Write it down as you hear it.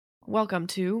Welcome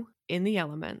to In the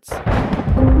Elements.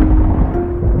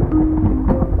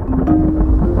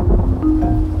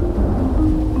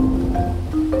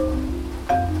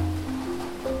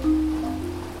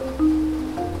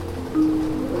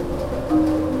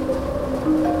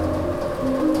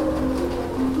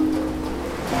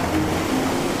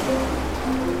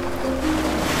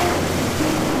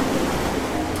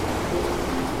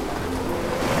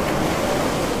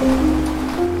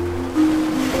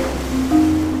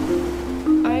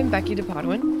 I'm Becky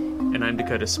DePodwin. And I'm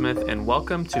Dakota Smith, and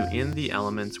welcome to In the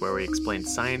Elements, where we explain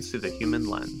science through the human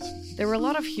lens. There were a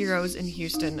lot of heroes in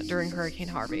Houston during Hurricane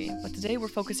Harvey, but today we're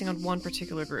focusing on one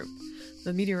particular group,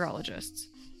 the meteorologists.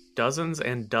 Dozens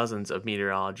and dozens of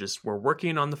meteorologists were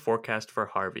working on the forecast for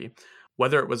Harvey,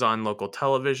 whether it was on local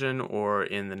television or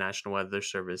in the National Weather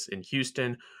Service in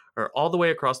Houston, or all the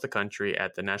way across the country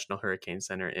at the National Hurricane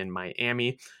Center in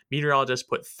Miami. Meteorologists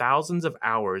put thousands of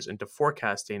hours into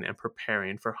forecasting and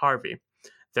preparing for Harvey.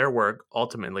 Their work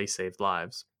ultimately saved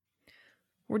lives.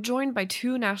 We're joined by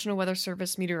two National Weather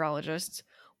Service meteorologists,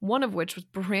 one of which was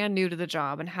brand new to the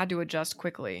job and had to adjust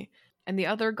quickly, and the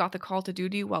other got the call to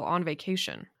duty while on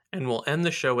vacation. And we'll end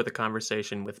the show with a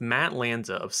conversation with Matt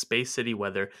Lanza of Space City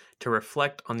Weather to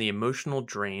reflect on the emotional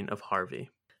drain of Harvey.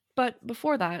 But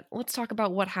before that, let's talk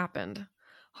about what happened.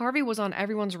 Harvey was on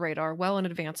everyone's radar well in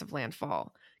advance of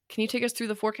landfall. Can you take us through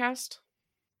the forecast?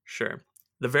 Sure.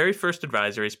 The very first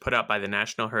advisories put out by the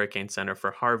National Hurricane Center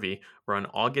for Harvey were on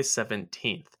August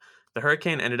 17th. The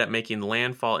hurricane ended up making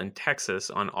landfall in Texas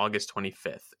on August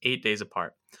 25th, 8 days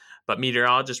apart. But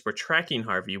meteorologists were tracking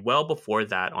Harvey well before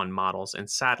that on models and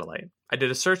satellite. I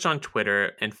did a search on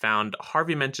Twitter and found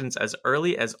Harvey mentions as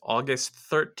early as August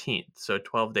 13th, so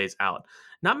 12 days out.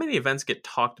 Not many events get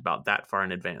talked about that far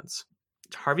in advance.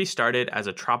 Harvey started as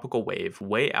a tropical wave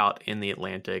way out in the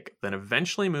Atlantic, then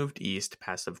eventually moved east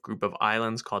past a group of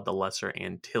islands called the Lesser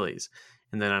Antilles.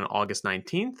 And then on August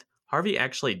 19th, Harvey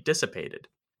actually dissipated.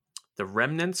 The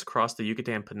remnants crossed the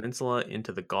Yucatan Peninsula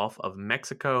into the Gulf of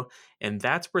Mexico, and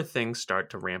that's where things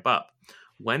start to ramp up.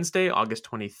 Wednesday, August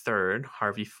 23rd,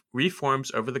 Harvey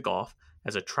reforms over the Gulf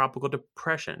as a tropical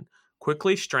depression,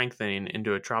 quickly strengthening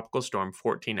into a tropical storm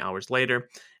 14 hours later,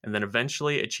 and then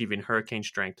eventually achieving hurricane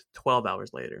strength 12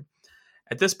 hours later.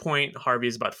 At this point, Harvey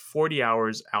is about 40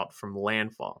 hours out from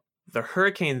landfall. The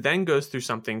hurricane then goes through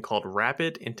something called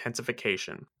rapid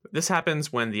intensification. This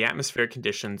happens when the atmospheric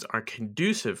conditions are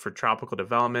conducive for tropical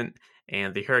development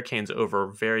and the hurricane's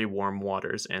over very warm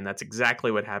waters, and that's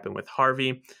exactly what happened with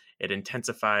Harvey. It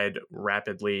intensified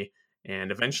rapidly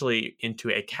and eventually into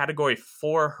a Category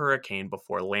 4 hurricane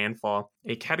before landfall.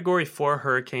 A Category 4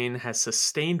 hurricane has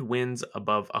sustained winds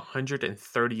above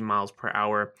 130 miles per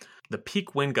hour. The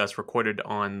peak wind gust recorded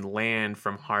on land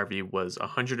from Harvey was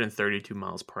 132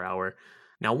 miles per hour.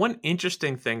 Now, one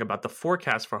interesting thing about the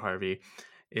forecast for Harvey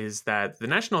is that the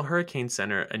National Hurricane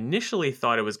Center initially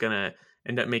thought it was going to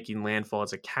end up making landfall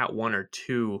as a Cat 1 or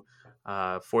 2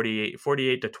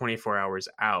 48 to 24 hours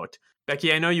out.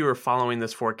 Becky, I know you were following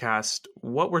this forecast.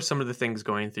 What were some of the things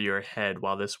going through your head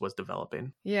while this was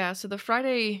developing? Yeah, so the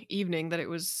Friday evening that it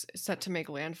was set to make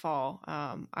landfall,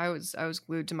 I was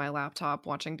glued to my laptop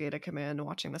watching data come in,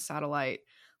 watching the satellite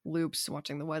loops,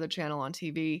 watching the Weather Channel on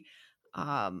TV.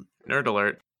 Nerd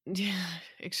alert. Yeah,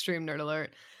 extreme nerd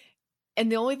alert.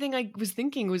 And the only thing I was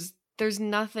thinking was there's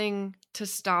nothing to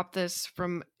stop this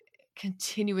from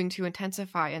continuing to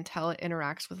intensify until it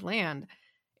interacts with land.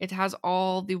 It has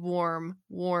all the warm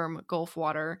Gulf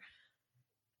water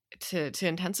to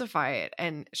intensify it,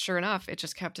 and sure enough, it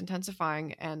just kept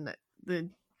intensifying. And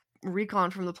the recon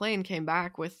from the plane came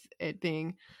back with it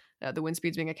being the wind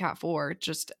speeds being a Cat 4,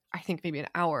 just I think maybe an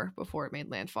hour before it made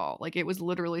landfall. Like, it was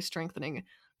literally strengthening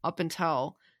up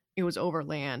until it was over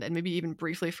land, and maybe even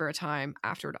briefly for a time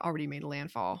after it already made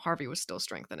landfall, Harvey was still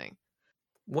strengthening.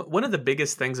 One of the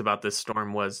biggest things about this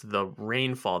storm was the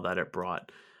rainfall that it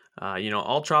brought.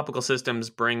 All tropical systems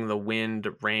bring the wind,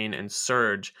 rain, and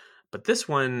surge, but this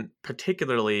one,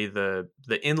 particularly the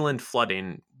inland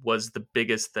flooding, was the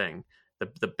biggest thing,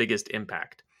 the biggest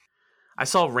impact. I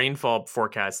saw rainfall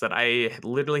forecasts that I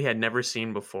literally had never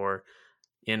seen before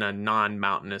in a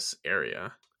non-mountainous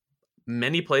area.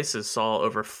 Many places saw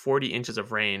over 40 inches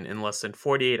of rain in less than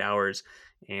 48 hours,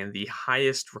 and the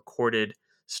highest recorded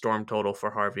storm total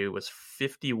for Harvey was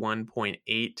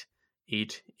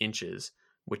 51.88 inches,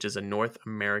 which is a North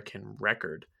American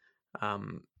record.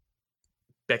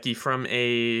 Becky, from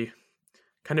a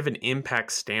kind of an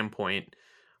impact standpoint,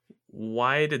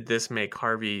 why did this make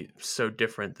Harvey so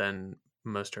different than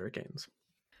most hurricanes?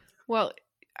 Well,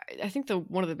 I think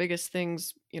one of the biggest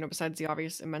things, besides the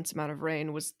obvious immense amount of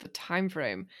rain, was the time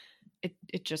frame.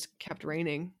 It just kept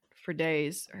raining for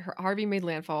days. Harvey made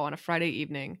landfall on a Friday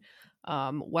evening,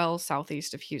 well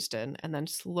southeast of Houston, and then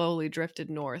slowly drifted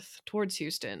north towards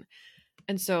Houston.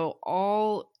 And so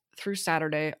all through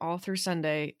Saturday, all through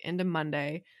Sunday, into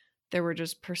Monday, there were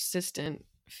just persistent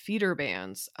feeder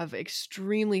bands of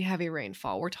extremely heavy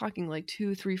rainfall. We're talking like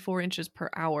 2, 3, 4 inches per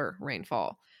hour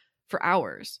rainfall for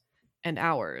hours and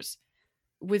hours.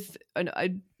 With a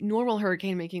normal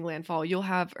hurricane making landfall, you'll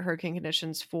have hurricane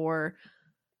conditions for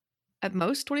at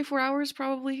most 24 hours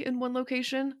probably in one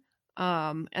location.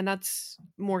 And that's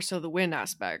more so the wind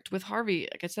aspect. With Harvey,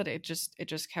 like I said, it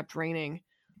just kept raining.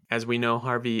 As we know,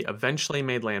 Harvey eventually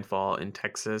made landfall in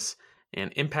Texas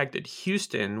and impacted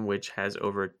Houston, which has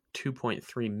over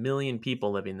 2.3 million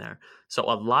people living there. So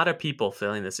a lot of people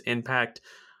feeling this impact,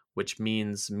 which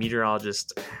means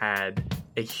meteorologists had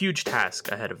a huge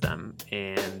task ahead of them.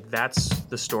 And that's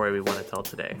the story we want to tell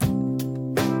today.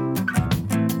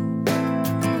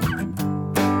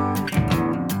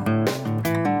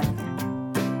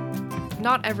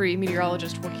 Not every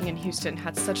meteorologist working in Houston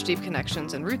had such deep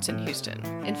connections and roots in Houston.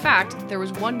 In fact, there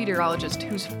was one meteorologist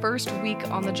whose first week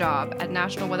on the job at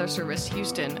National Weather Service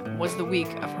Houston was the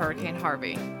week of Hurricane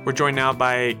Harvey. We're joined now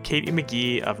by Katie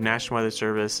McGee of National Weather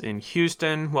Service in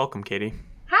Houston. Welcome, Katie.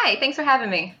 Hi, thanks for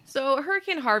having me. So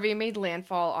Hurricane Harvey made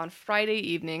landfall on Friday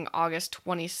evening, August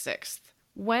 26th.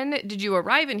 When did you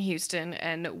arrive in Houston,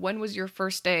 and when was your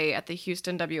first day at the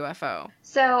Houston WFO?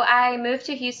 So I moved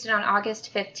to Houston on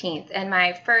August 15th, and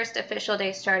my first official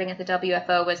day starting at the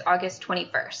WFO was August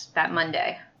 21st, that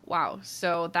Monday. Wow,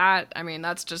 so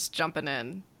that's just jumping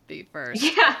in the first.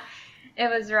 Yeah, it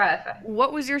was rough.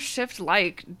 What was your shift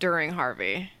like during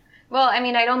Harvey? Well,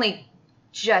 I'd only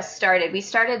just started. We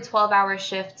started 12-hour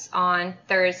shifts on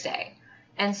Thursday.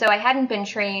 And so I hadn't been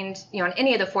trained, on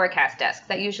any of the forecast desks.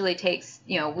 That usually takes,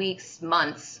 weeks,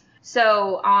 months.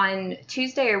 So on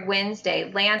Tuesday or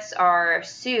Wednesday, Lance, our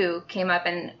Sue, came up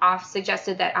and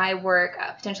suggested that I work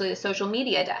potentially the social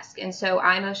media desk. And so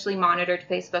I mostly monitored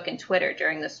Facebook and Twitter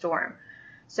during the storm.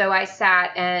 So I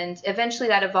sat, and eventually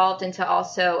that evolved into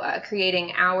also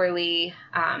creating hourly,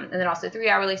 and then also 3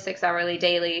 hourly, 6 hourly,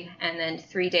 daily, and then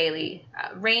 3 daily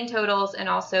rain totals, and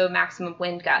also maximum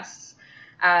wind gusts.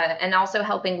 And also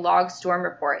helping log storm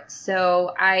reports.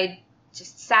 So I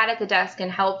just sat at the desk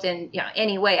and helped in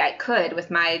any way I could with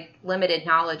my limited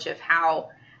knowledge of how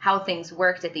things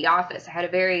worked at the office. I had a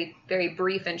very, very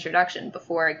brief introduction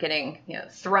before getting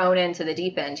thrown into the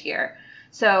deep end here.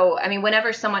 So,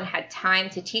 whenever someone had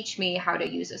time to teach me how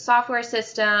to use a software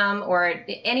system or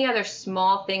any other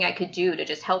small thing I could do to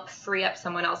just help free up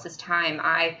someone else's time,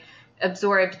 I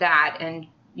absorbed that and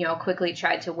quickly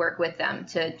tried to work with them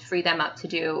to free them up to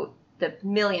do the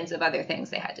millions of other things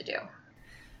they had to do.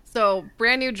 So,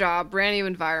 brand new job, brand new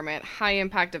environment, high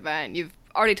impact event. You've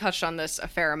already touched on this a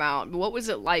fair amount, but what was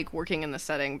it like working in the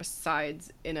setting besides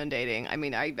inundating? I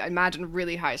imagine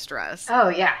really high stress. Oh,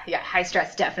 yeah, high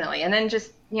stress, definitely. And then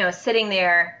just, sitting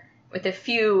there with a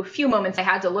few moments I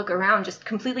had to look around just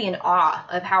completely in awe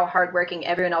of how hardworking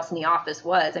everyone else in the office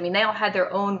was. They all had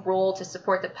their own role to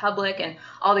support the public and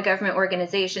all the government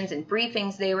organizations and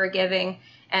briefings they were giving.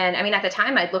 And at the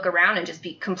time I'd look around and just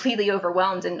be completely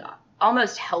overwhelmed and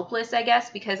almost helpless, I guess,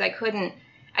 because I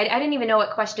didn't even know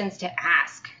what questions to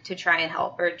ask to try and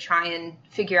help or try and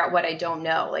figure out what I don't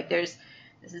know.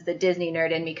 This is the Disney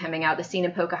nerd in me coming out, the scene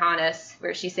in Pocahontas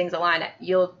where she sings a line,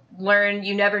 "You'll learn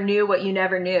you never knew what you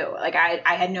never knew."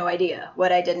 I had no idea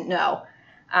what I didn't know.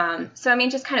 So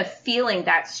just kind of feeling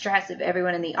that stress of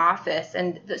everyone in the office,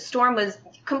 and the storm was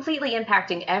completely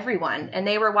impacting everyone. And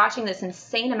they were watching this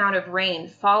insane amount of rain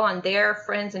fall on their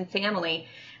friends and family,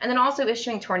 and then also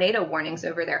issuing tornado warnings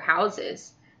over their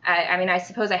houses. I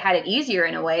suppose I had it easier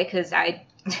in a way because I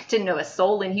didn't know a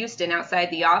soul in Houston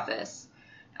outside the office.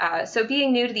 So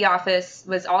being new to the office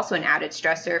was also an added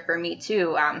stressor for me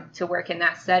too, to work in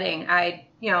that setting. I,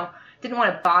 didn't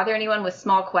want to bother anyone with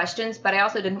small questions, but I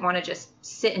also didn't want to just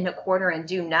sit in a corner and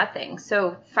do nothing.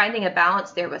 So finding a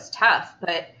balance there was tough,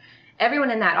 but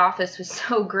everyone in that office was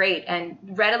so great and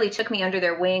readily took me under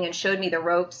their wing and showed me the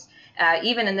ropes.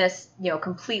 Even in this,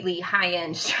 completely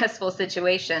high-end stressful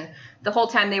situation, the whole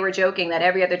time they were joking that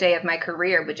every other day of my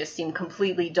career would just seem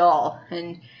completely dull.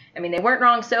 And they weren't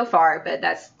wrong so far, but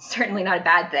that's certainly not a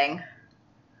bad thing.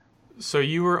 So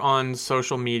you were on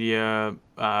social media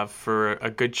for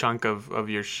a good chunk of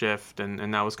your shift,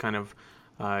 and that was kind of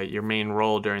your main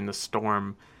role during the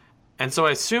storm. And so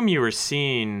I assume you were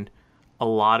seeing a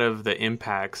lot of the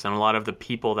impacts and a lot of the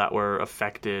people that were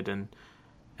affected. And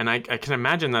I can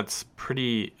imagine that's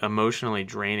pretty emotionally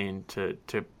draining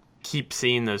to keep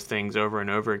seeing those things over and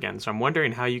over again. So I'm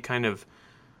wondering how you kind of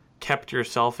kept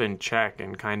yourself in check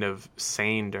and kind of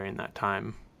sane during that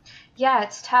time? Yeah,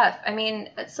 it's tough. I mean,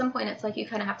 at some point, it's like you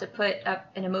kind of have to put up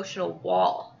an emotional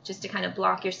wall just to kind of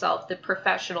block yourself, the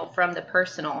professional from the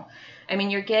personal. I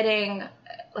mean, you're getting,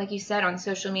 like you said, on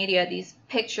social media, these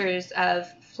pictures of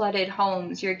flooded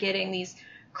homes. You're getting these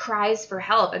cries for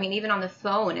help. I mean, even on the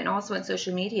phone and also on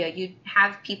social media, you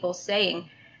have people saying,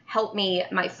 help me,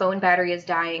 my phone battery is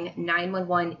dying,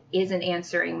 911 isn't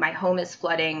answering, my home is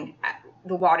flooding,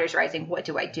 the water's rising, what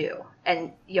do I do?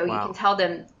 And, you know, Wow. you can tell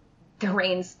them, the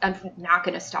rain's not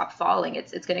going to stop falling.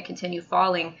 It's going to continue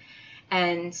falling.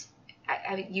 And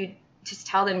you just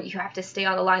tell them you have to stay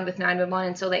on the line with 911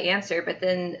 until they answer. But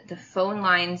then the phone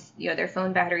lines, you know, their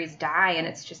phone batteries die, and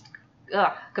it's just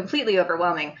completely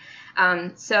overwhelming.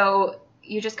 So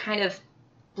you just kind of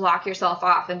block yourself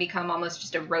off and become almost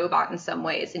just a robot in some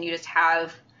ways. And you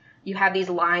have these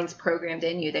lines programmed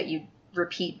in you that you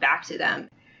repeat back to them.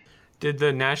 Did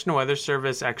the National Weather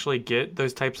Service actually get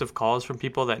those types of calls from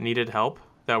people that needed help,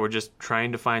 that were just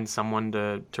trying to find someone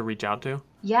to reach out to?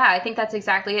 Yeah, I think that's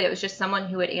exactly it. It was just someone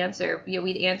who would answer. You know,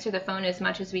 we'd answer the phone as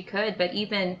much as we could, but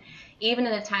even in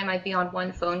the time I'd be on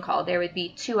one phone call, there would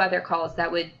be two other calls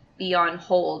that would be on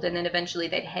hold, and then eventually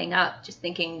they'd hang up, just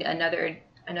thinking another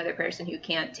person who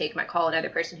can't take my call, another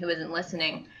person who isn't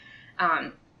listening.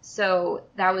 So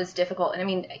that was difficult. And I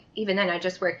mean, even then, I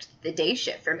just worked the day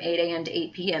shift from 8 a.m. to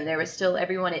 8 p.m. There was still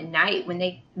everyone at night when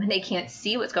they can't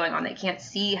see what's going on. They can't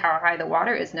see how high the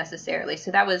water is necessarily.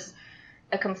 So that was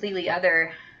a completely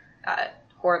other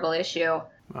horrible issue.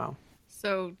 Wow.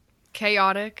 So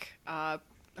chaotic,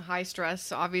 high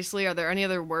stress, obviously. Are there any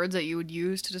other words that you would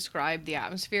use to describe the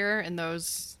atmosphere in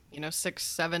those,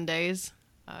 6-7 days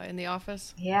in the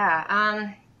office?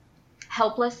 Yeah.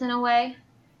 Helpless in a way.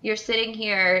 You're sitting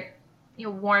here,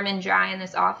 warm and dry in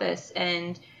this office,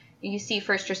 and you see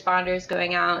first responders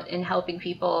going out and helping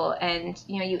people, and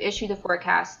you issue the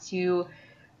forecast to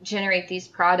generate these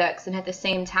products, and at the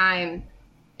same time,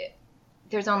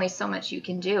 there's only so much you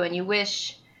can do, and you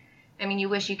wish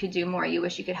you could do more. You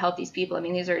wish you could help these people. I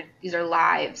mean, these are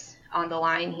lives on the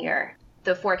line here.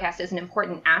 The forecast is an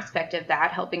important aspect of that,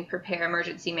 helping prepare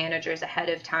emergency managers ahead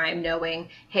of time, knowing,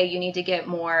 hey, you need to get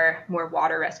more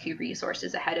water rescue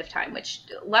resources ahead of time, which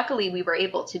luckily we were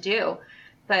able to do.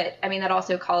 But I mean, that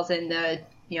also calls in the,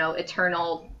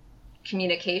 eternal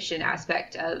communication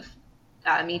aspect of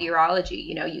meteorology.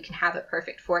 You can have a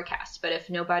perfect forecast, but if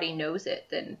nobody knows it,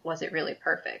 then was it really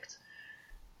perfect?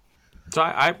 So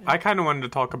I kind of wanted to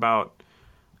talk about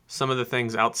some of the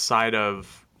things outside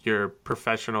of your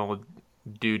professional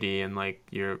duty and like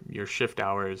your shift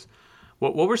hours.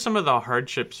 What were some of the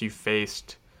hardships you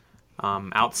faced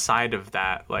outside of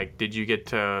that? Like, did you get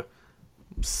to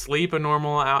sleep a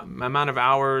normal amount of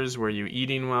hours? Were you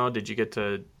eating well? Did you get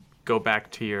to go back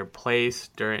to your place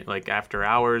during, like, after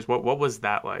hours? What was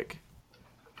that like?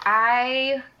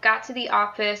 I got to the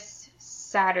office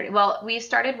Saturday. Well, we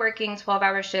started working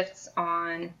 12-hour shifts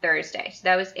on Thursday. So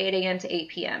that was 8 a.m. to 8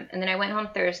 p.m. And then I went home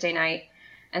Thursday night.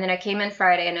 And then I came in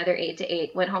Friday, another 8 to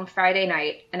 8, went home Friday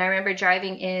night. And I remember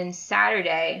driving in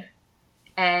Saturday,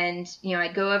 and,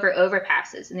 I'd go over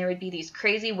overpasses, and there would be these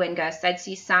crazy wind gusts. I'd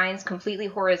see signs completely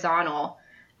horizontal.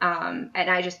 And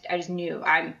I just knew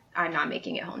I'm not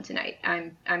making it home tonight.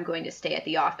 I'm going to stay at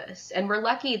the office. And we're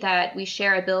lucky that we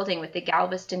share a building with the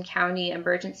Galveston County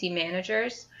emergency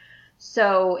managers.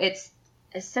 So it's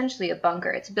essentially a bunker.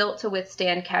 It's built to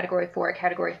withstand Category 4,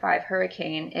 Category 5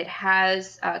 hurricane. It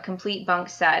has a complete bunk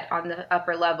set on the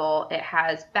upper level. It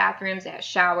has bathrooms, it has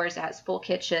showers, it has full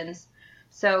kitchens.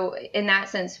 So in that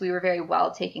sense, we were very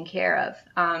well taken care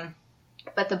of.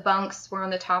 But the bunks were on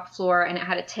the top floor, and it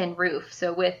had a tin roof.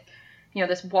 So with,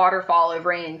 this waterfall of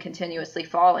rain continuously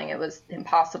falling, it was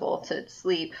impossible to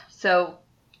sleep. So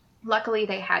luckily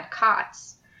they had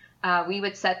cots. We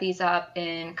would set these up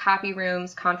in copy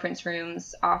rooms, conference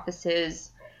rooms, offices.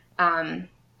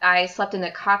 I slept in the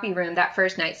copy room that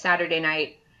first night, Saturday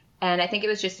night, and I think it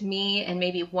was just me and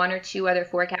maybe one or two other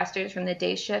forecasters from the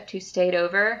day shift who stayed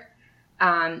over.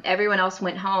 Everyone else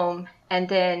went home, and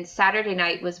then Saturday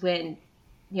night was when,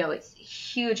 it's a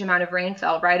huge amount of rain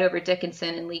fell right over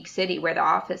Dickinson and League City where the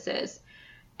office is.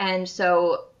 And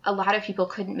so a lot of people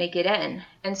couldn't make it in.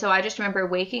 And so I just remember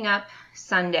waking up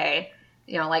Sunday,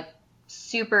 like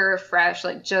super fresh,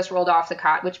 like just rolled off the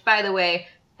cot, which, by the way,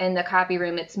 in the copy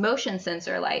room, it's motion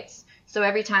sensor lights. So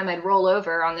every time I'd roll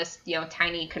over on this,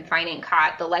 tiny confining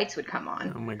cot, the lights would come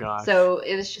on. Oh my gosh. So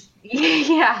it was just,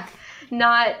 yeah,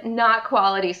 not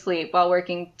quality sleep while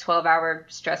working 12-hour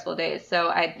stressful days. So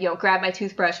I, grabbed my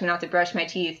toothbrush, went out to brush my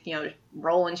teeth,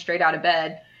 rolling straight out of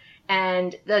bed.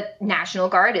 And the National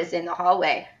Guard is in the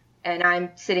hallway. And I'm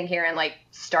sitting here in like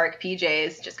stark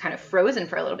PJs, just kind of frozen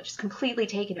for a little bit, just completely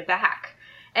taken aback.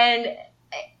 And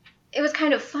it was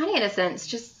kind of funny in a sense,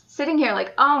 just sitting here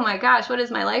like, oh my gosh, what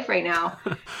is my life right now?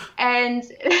 And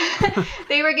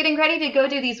they were getting ready to go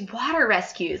do these water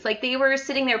rescues. Like they were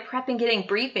sitting there prepping, getting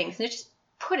briefings, and it just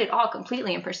put it all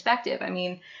completely in perspective. I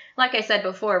mean, like I said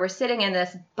before, we're sitting in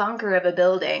this bunker of a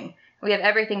building. We have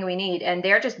everything we need, and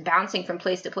they're just bouncing from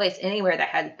place to place, anywhere that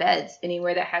has beds,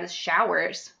 anywhere that has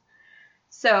showers.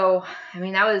 So, I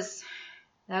mean, that was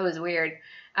weird.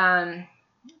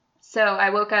 So I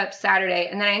woke up Saturday,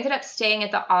 and then I ended up staying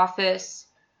at the office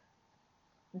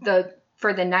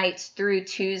for the night through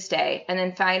Tuesday. And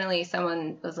then finally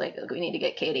someone was like, look, we need to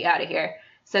get Katie out of here.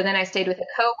 So then I stayed with a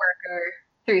coworker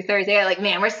through Thursday. I'm like,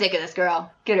 man, we're sick of this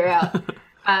girl. Get her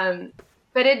out.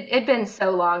 But it'd been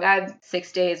so long.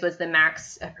 6 days was the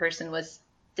max a person was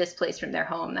displaced from their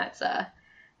home.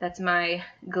 That's my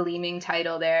gleaming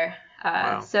title there.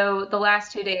 Wow. So the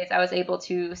last 2 days I was able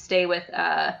to stay with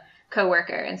a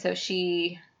coworker. And so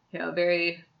she,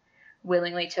 very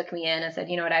willingly took me in and said,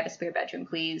 you know what, I have a spare bedroom.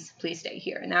 Please stay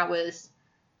here. And that was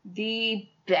the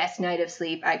best night of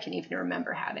sleep I can even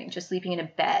remember having, just sleeping in a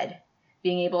bed,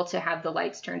 being able to have the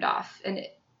lights turned off. And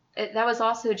that was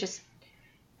also just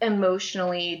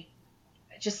emotionally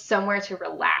just somewhere to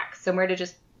relax, somewhere to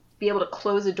just be able to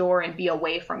close a door and be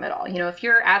away from it all. If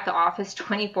you're at the office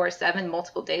 24/7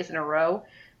 multiple days in a row,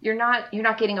 you're not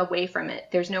getting away from it.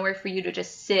 There's nowhere for you to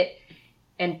just sit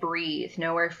and breathe,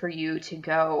 nowhere for you to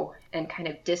go and kind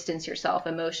of distance yourself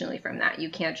emotionally from that. You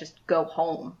can't just go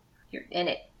home. You're in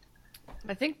it.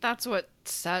 I think that's what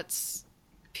sets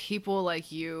people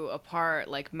like you apart,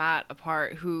 like Matt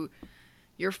apart, who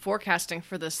you're forecasting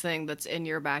for this thing that's in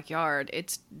your backyard.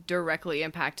 It's directly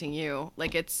impacting you.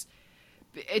 Like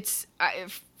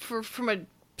from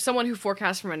someone who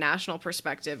forecasts from a national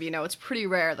perspective, it's pretty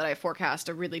rare that I forecast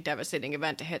a really devastating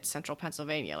event to hit central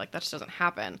Pennsylvania. Like that just doesn't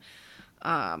happen.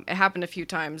 It happened a few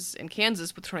times in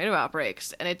Kansas with tornado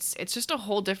outbreaks, and it's just a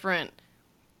whole different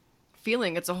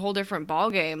feeling. It's a whole different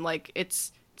ballgame. Like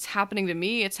it's happening to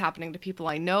me. It's happening to people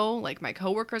I know. Like my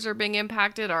coworkers are being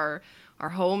impacted. Our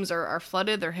homes are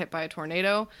flooded. They're hit by a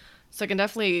tornado. So I can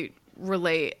definitely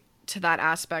relate to that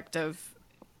aspect of,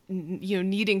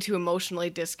 needing to emotionally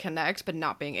disconnect, but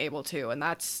not being able to. And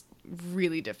that's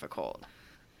really difficult.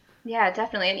 Yeah,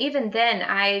 definitely. And even then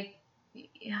I,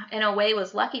 in a way,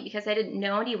 was lucky because I didn't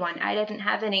know anyone. I didn't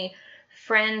have any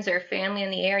friends or family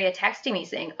in the area texting me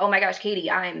saying, oh my gosh,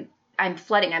 Katie, I'm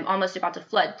flooding. I'm almost about to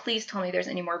flood. Please tell me there's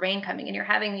any more rain coming. And you're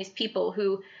having these people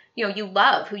who, you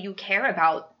love, who you care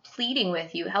about, pleading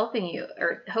with you, helping you,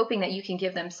 or hoping that you can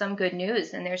give them some good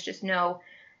news. And there's no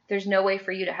way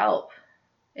for you to help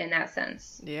in that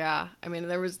sense. Yeah. I mean,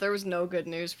 there was no good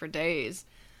news for days.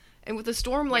 And with a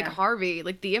storm like Harvey,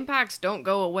 like the impacts don't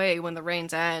go away when the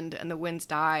rains end and the winds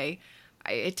die.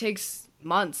 It takes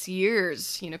months,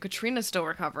 years. Katrina's still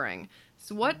recovering.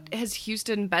 So what has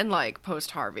Houston been like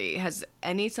post-Harvey? Has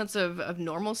any sense of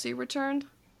normalcy returned?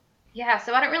 Yeah,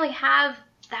 so I don't really have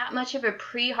that much of a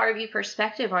pre-Harvey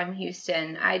perspective on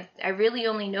Houston. I really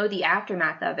only know the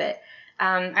aftermath of it.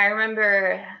 I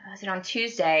remember, was it on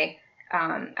Tuesday,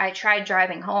 I tried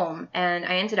driving home and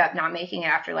I ended up not making it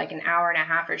after like an hour and a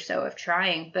half or so of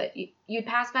trying, but you'd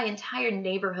pass by entire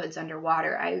neighborhoods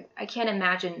underwater. I can't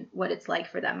imagine what it's like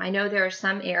for them. I know there are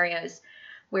some areas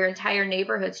where entire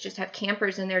neighborhoods just have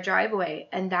campers in their driveway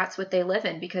and that's what they live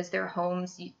in because their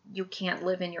homes, you can't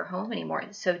live in your home anymore.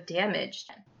 It's so damaged.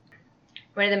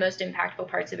 One of the most impactful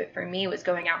parts of it for me was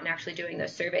going out and actually doing the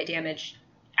survey damage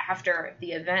after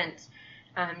the event.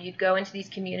 You'd go into these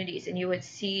communities and you would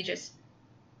see just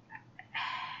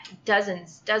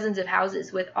dozens of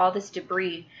houses with all this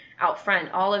debris out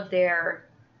front. All of their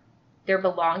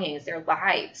belongings, their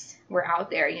lives were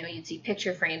out there. You'd see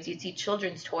picture frames, you'd see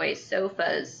children's toys,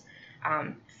 sofas,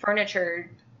 furniture,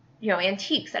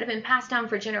 antiques that have been passed down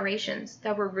for generations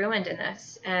that were ruined in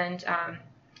this. And,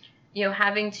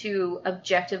 having to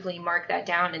objectively mark that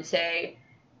down and say,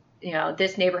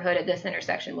 this neighborhood at this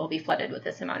intersection will be flooded with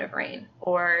this amount of rain.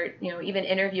 Or, even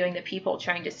interviewing the people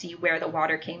trying to see where the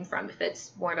water came from, if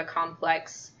it's more of a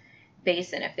complex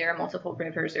basin, if there are multiple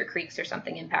rivers or creeks or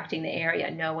something impacting the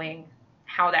area, knowing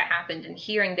how that happened and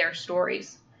hearing their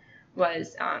stories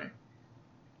was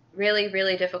really,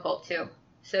 really difficult too.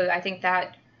 So I think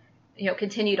that,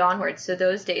 continued onwards. So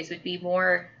those days would be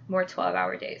more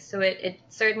 12-hour days. So it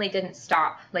certainly didn't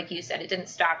stop. Like you said, it didn't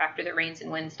stop after the rains and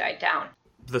winds died down.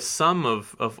 The sum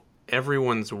of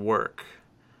everyone's work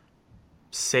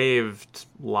saved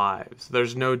lives.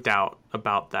 There's no doubt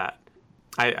about that.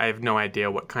 I have no idea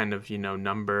what kind of,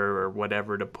 number or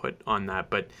whatever to put on that,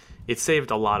 but it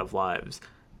saved a lot of lives.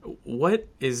 What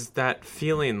is that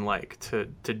feeling like to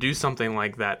do something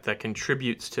like that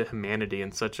contributes to humanity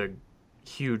in such a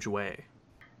huge way?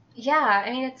 Yeah,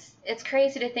 I mean, it's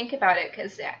crazy to think about it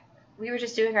because we were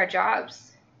just doing our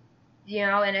jobs, in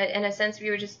a sense, we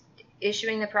were just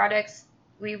issuing the products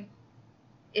we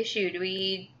issued.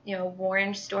 We,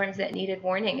 warned storms that needed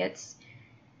warning. It's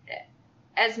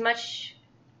as much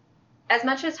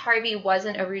as Harvey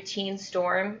wasn't a routine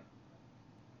storm,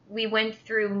 we went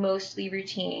through mostly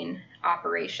routine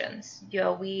operations.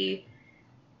 We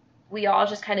all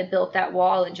just kind of built that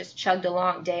wall and just chugged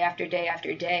along day after day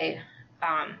after day,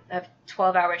 of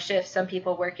 12-hour shifts, some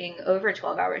people working over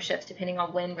 12-hour shifts, depending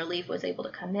on when relief was able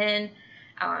to come in.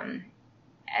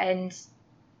 And,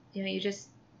 you just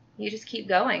keep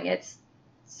going. It's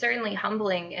certainly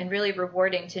humbling and really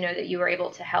rewarding to know that you were able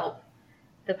to help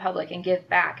the public and give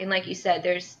back. And like you said,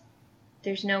 there's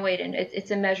no way to,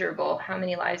 it's immeasurable how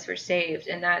many lives were saved.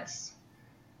 And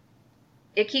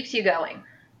it keeps you going.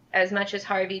 As much as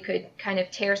Harvey could kind of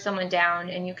tear someone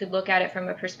down, and you could look at it from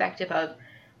a perspective of,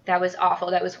 that was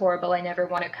awful, that was horrible, I never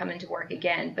want to come into work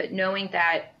again. But knowing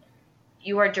that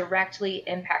you are directly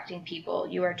impacting people,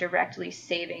 you are directly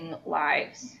saving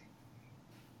lives,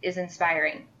 is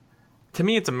inspiring. To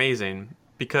me, it's amazing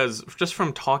because just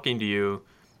from talking to you,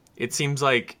 it seems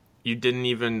like you didn't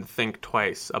even think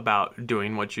twice about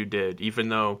doing what you did, even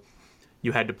though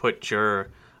you had to put your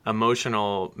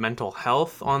emotional, mental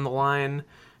health on the line.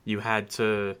 You had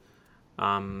to,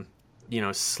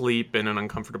 sleep in an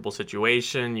uncomfortable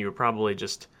situation. You were probably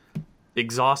just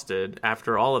exhausted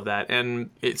after all of that. And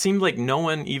it seemed like no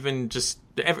one even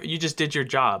you just did your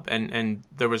job. And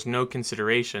there was no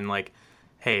consideration like,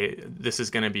 hey, this is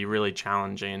going to be really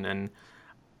challenging. And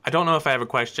I don't know if I have a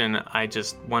question. I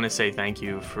just want to say thank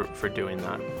you for doing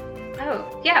that.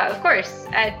 Oh, yeah, of course.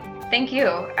 Thank you.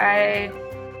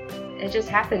 It just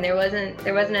happened. There wasn't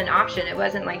an option. It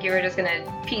wasn't like you were just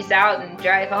gonna peace out and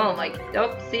drive home. Like,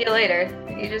 nope, see you later.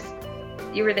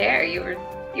 You were there. You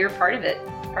were part of it,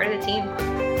 part of the team.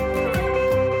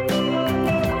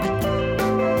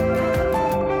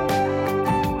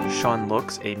 Sean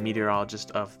Looks, a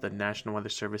meteorologist of the National Weather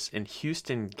Service in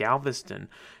Houston, Galveston,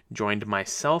 joined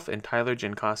myself and Tyler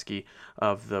Jankowski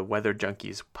of the Weather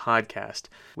Junkies podcast.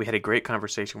 We had a great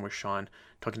conversation with Sean,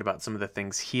 talking about some of the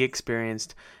things he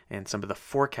experienced and some of the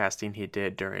forecasting he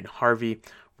did during Harvey.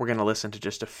 We're going to listen to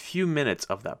just a few minutes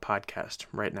of that podcast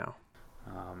right now.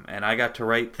 And I got to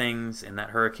write things in that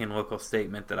hurricane local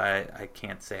statement that I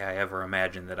can't say I ever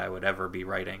imagined that I would ever be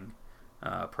writing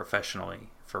professionally,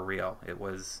 for real. It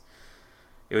was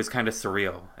kind of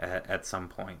surreal at some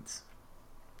points.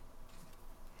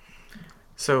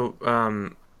 So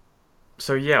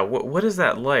yeah, what is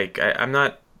that like? I'm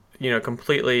not,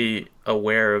 completely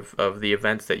aware of the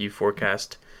events that you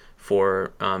forecast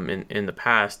for in the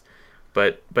past,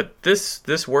 but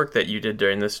this work that you did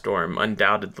during this storm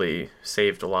undoubtedly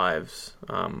saved lives.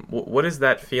 What is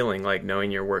that feeling like,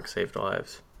 knowing your work saved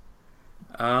lives?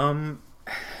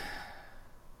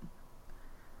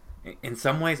 In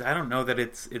some ways, I don't know that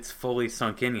it's fully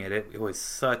sunk in yet. It was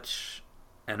such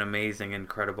an amazing,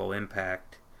 incredible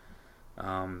impact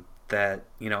that,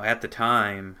 at the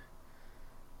time,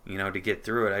 to get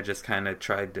through it, I just kind of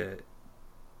tried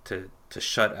to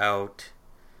shut out,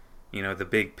 the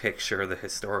big picture, the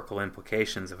historical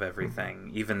implications of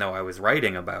everything. Even though I was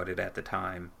writing about it at the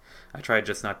time, I tried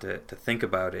just not to think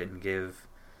about it and give,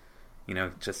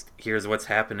 just here's what's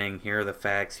happening, here are the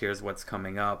facts, here's what's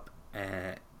coming up,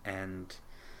 and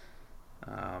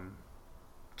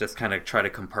just kind of try to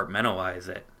compartmentalize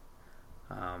it,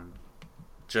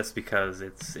 just because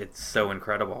it's so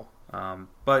incredible.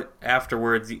 But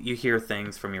afterwards, you hear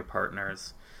things from your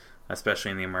partners,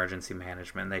 especially in the emergency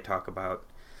management. They talk about,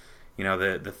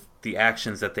 the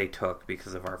actions that they took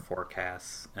because of our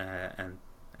forecasts and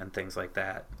things like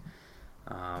that,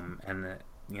 and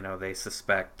they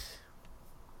suspect,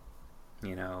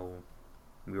 we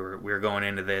were going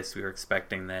into this, we were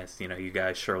expecting this, you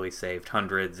guys surely saved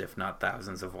hundreds, if not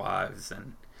thousands of lives.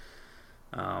 And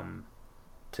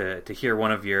to hear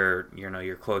one of your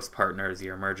close partners,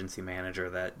 your emergency manager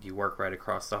that you work right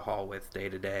across the hall with day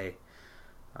to day,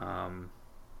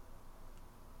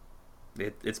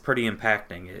 it's pretty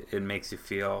impacting. It makes you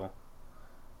feel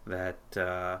that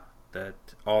that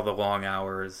all the long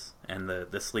hours and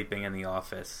the sleeping in the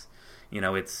office,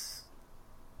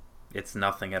 it's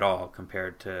nothing at all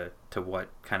compared to what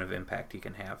kind of impact you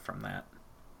can have from that.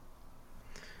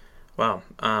 Wow.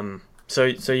 So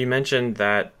you mentioned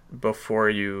that before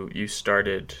you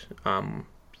started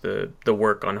the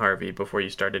work on Harvey before you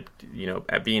started,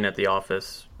 at being at the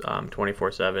office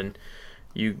 24/7.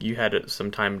 You had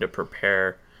some time to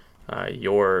prepare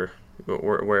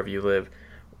wherever you live.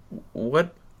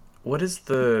 What is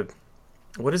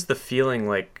the feeling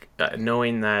like,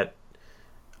 knowing that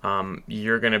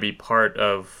you're going to be part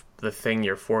of the thing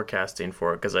you're forecasting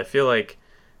for? Because I feel like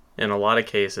in a lot of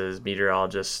cases,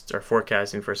 meteorologists are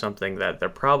forecasting for something that they're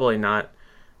probably not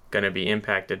going to be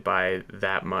impacted by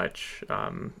that much,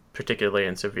 particularly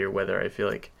in severe weather. I feel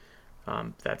like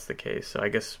that's the case. So I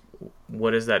guess,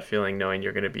 what is that feeling, knowing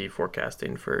you're going to be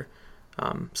forecasting for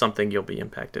something you'll be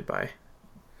impacted by?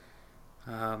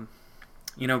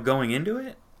 Going into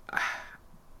it,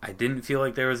 I didn't feel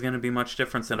like there was going to be much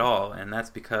difference at all, and that's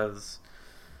because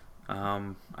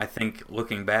I think,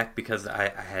 looking back, because I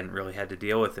hadn't really had to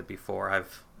deal with it before.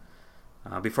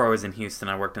 Before I was in Houston,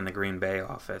 I worked in the Green Bay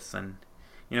office, and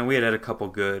we had a couple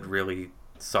good, really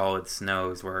solid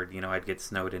snows where I'd get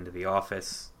snowed into the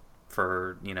office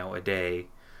for a day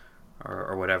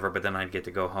or whatever, but then I'd get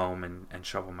to go home and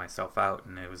shovel myself out,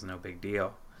 and it was no big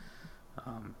deal.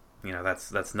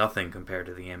 That's nothing compared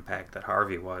to the impact that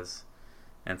Harvey was.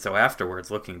 And so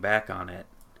afterwards, looking back on it,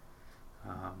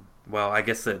 I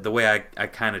guess the way I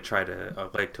kind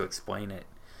of like to explain it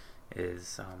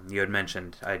is, you had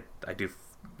mentioned I do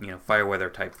fire weather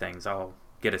type things. I'll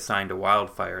get assigned to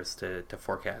wildfires to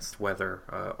forecast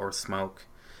weather or smoke.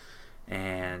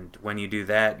 And when you do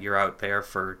that, you're out there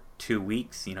for 2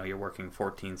 weeks. You're working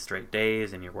 14 straight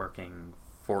days, and you're working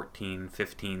 14,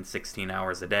 15, 16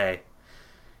 hours a day.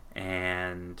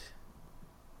 And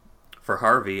for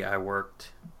Harvey, I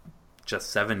worked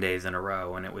just 7 days in a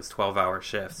row, and it was 12-hour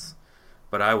shifts.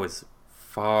 But I was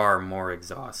far more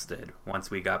exhausted once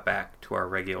we got back to our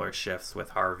regular shifts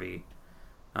with Harvey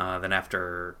than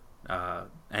after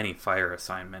any fire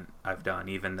assignment I've done,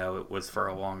 even though it was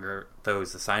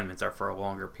those assignments are for a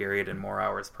longer period and more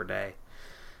hours per day.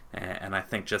 And I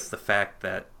think just the fact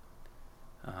that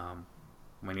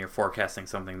when you're forecasting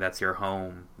something that's your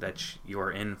home, that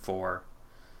you're in for,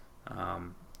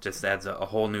 just adds a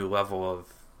whole new level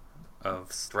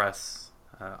of stress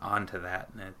onto that,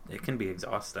 and it can be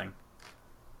exhausting.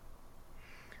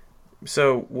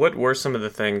 So what were some of the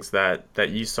things that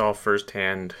you saw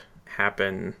firsthand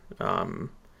happen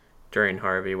during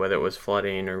Harvey, whether it was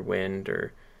flooding or wind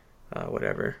or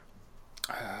whatever?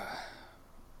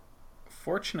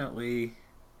 Fortunately,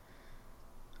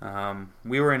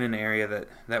 we were in an area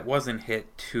that wasn't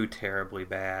hit too terribly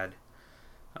bad.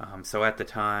 So at the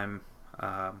time,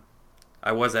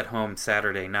 I was at home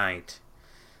Saturday night,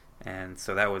 and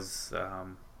so that was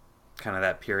kind of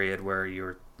that period where you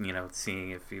were,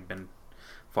 seeing, if you've been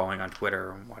following on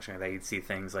Twitter and watching that, you'd see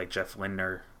things like Jeff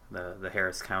Lindner, the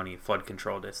Harris County Flood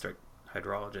Control District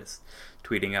hydrologist,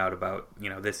 tweeting out about,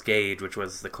 this gauge, which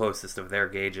was the closest of their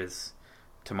gauges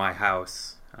to my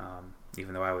house.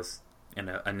 Even though I was in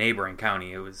a neighboring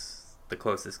county, it was the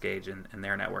closest gauge in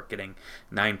their network, getting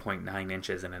 9.9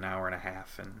 inches in an hour and a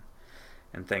half,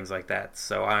 and things like that.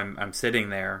 So I'm sitting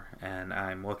there, and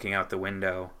I'm looking out the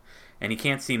window, and you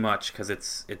can't see much because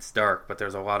it's dark, but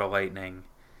there's a lot of lightning,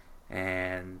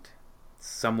 and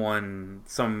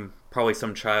probably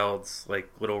some child's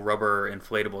little rubber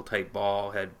inflatable type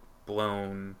ball had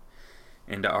blown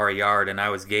into our yard, and I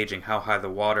was gauging how high the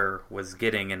water was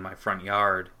getting in my front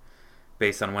yard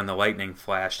based on when the lightning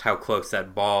flashed, how close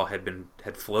that ball had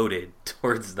floated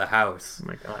towards the house. Oh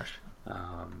my gosh.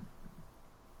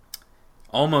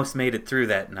 Almost made it through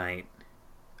that night,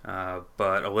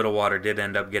 but a little water did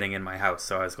end up getting in my house,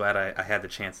 so I was glad I had the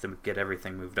chance to get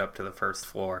everything moved up to the first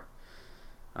floor.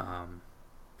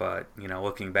 But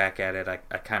looking back at it, I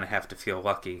kind of have to feel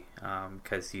lucky,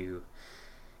 because you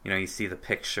see the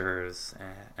pictures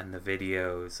and the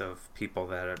videos of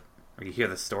people or you hear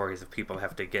the stories of people that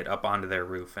have to get up onto their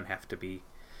roof and have to be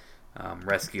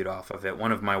rescued off of it.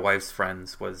 One of my wife's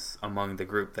friends was among the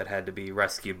group that had to be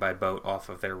rescued by boat off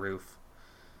of their roof.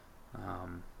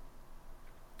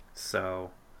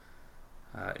 So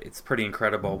it's pretty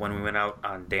incredible. When we went out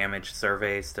on damage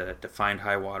surveys to find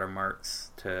high water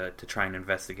marks, to try and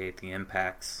investigate the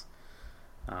impacts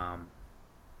around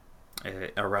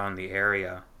the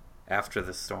area after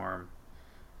the storm,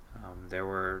 there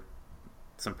were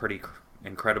some pretty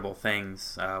incredible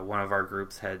things. One of our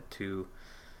groups had to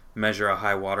measure a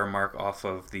high water mark off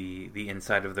of the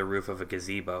inside of the roof of a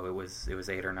gazebo. It was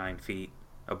 8 or 9 feet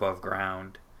above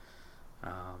ground.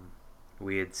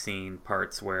 We had seen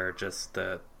parts where just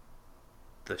the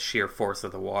sheer force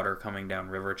of the water coming down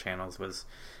river channels was,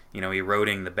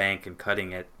 eroding the bank and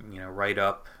cutting it, right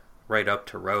up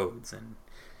to roads. And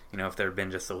if there had been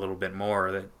just a little bit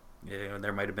more, that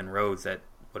there might have been roads that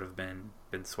would have been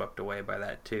swept away by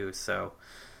that too. So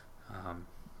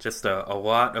just a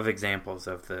lot of examples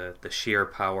of the sheer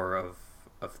power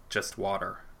of just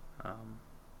water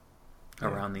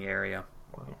around the area.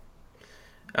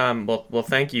 Wow. Well,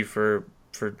 thank you for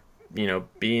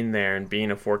being there and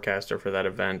being a forecaster for that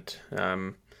event.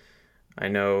 I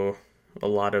know a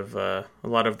lot of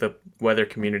the weather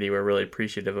community were really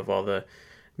appreciative of all the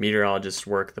meteorologists'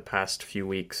 work the past few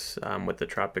weeks with the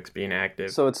tropics being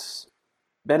active. So it's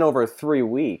been over 3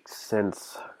 weeks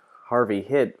since Harvey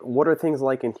hit. What are things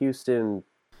like in Houston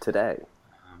today?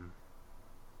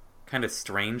 Kind of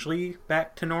strangely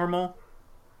back to normal.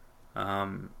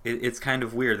 It's kind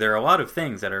of weird. There are a lot of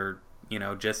things that are,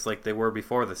 just like they were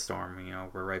before the storm.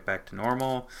 We're right back to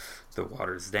normal. The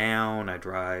water's down. I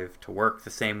drive to work the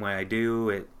same way I do.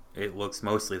 It looks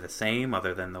mostly the same,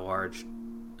 other than the large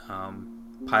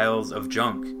piles of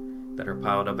junk that are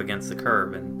piled up against the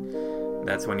curb. And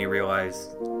that's when you realize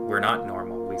we're not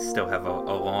normal. We still have a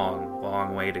long,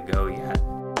 long way to go yet.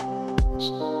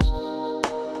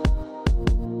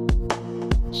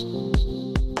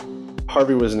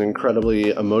 Harvey was an incredibly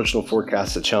emotional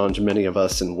forecast that challenged many of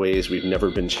us in ways we've never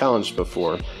been challenged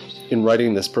before. In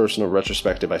writing this personal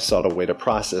retrospective, I sought a way to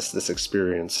process this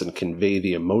experience and convey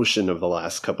the emotion of the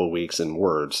last couple weeks in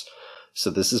words. So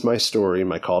this is my story,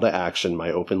 my call to action,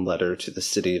 my open letter to the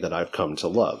city that I've come to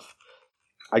love.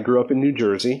 I grew up in New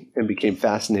Jersey and became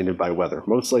fascinated by weather,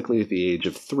 most likely at the age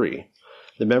of 3.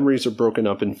 The memories are broken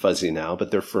up and fuzzy now,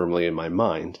 but they're firmly in my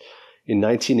mind. In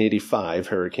 1985,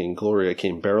 Hurricane Gloria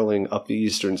came barreling up the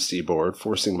eastern seaboard,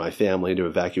 forcing my family to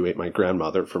evacuate my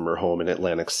grandmother from her home in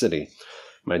Atlantic City.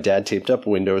 My dad taped up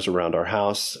windows around our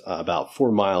house, about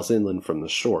 4 miles inland from the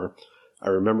shore. I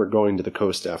remember going to the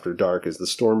coast after dark as the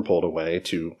storm pulled away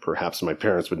to, perhaps my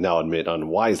parents would now admit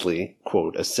unwisely,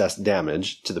 quote, assess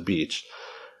damage to the beach.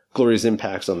 Gloria's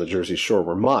impacts on the Jersey shore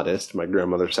were modest, my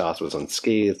grandmother's house was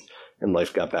unscathed, and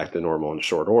life got back to normal in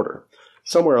short order.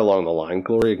 Somewhere along the line,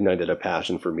 Gloria ignited a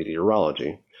passion for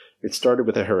meteorology. It started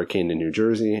with a hurricane in New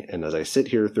Jersey, and as I sit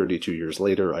here 32 years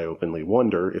later, I openly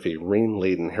wonder if a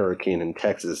rain-laden hurricane in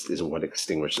Texas is what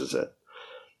extinguishes it.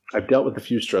 I've dealt with a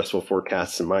few stressful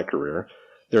forecasts in my career.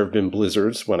 There have been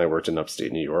blizzards when I worked in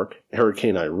upstate New York.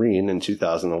 Hurricane Irene in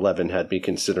 2011 had me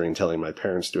considering telling my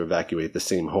parents to evacuate the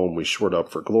same home we shored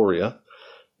up for Gloria.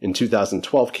 In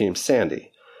 2012 came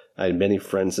Sandy. I had many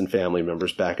friends and family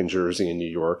members back in Jersey and New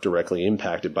York directly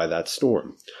impacted by that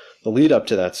storm. The lead up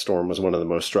to that storm was one of the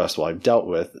most stressful I've dealt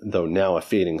with, though now a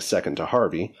fading second to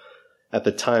Harvey. At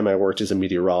the time, I worked as a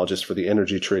meteorologist for the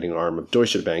energy trading arm of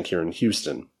Deutsche Bank here in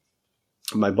Houston.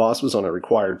 My boss was on a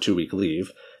required 2-week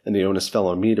leave, and the onus fell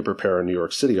on me to prepare our New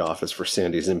York City office for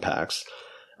Sandy's impacts.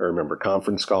 I remember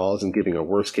conference calls and giving a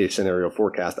worst-case scenario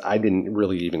forecast I didn't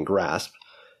really even grasp.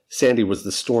 Sandy was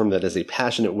the storm that, as a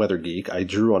passionate weather geek, I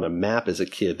drew on a map as a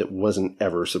kid that wasn't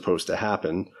ever supposed to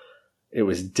happen. It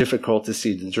was difficult to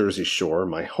see the Jersey Shore,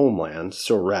 my homeland,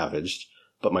 so ravaged,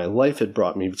 but my life had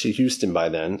brought me to Houston by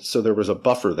then, so there was a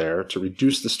buffer there to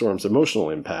reduce the storm's emotional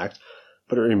impact,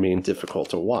 but it remained difficult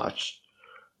to watch.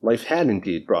 Life had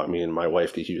indeed brought me and my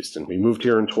wife to Houston. We moved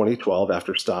here in 2012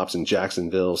 after stops in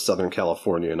Jacksonville, Southern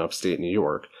California, and upstate New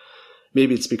York.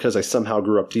 Maybe it's because I somehow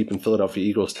grew up deep in Philadelphia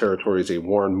Eagles territory as a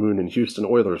Warren Moon and Houston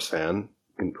Oilers fan.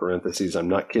 In parentheses, I'm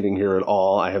not kidding here at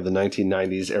all. I have the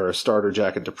 1990s era starter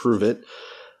jacket to prove it.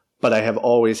 But I have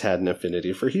always had an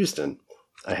affinity for Houston.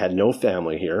 I had no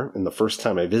family here, and the first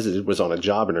time I visited was on a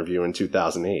job interview in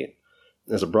 2008.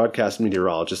 As a broadcast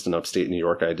meteorologist in upstate New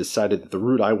York, I decided that the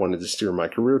route I wanted to steer my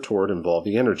career toward involved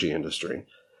the energy industry.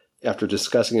 After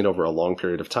discussing it over a long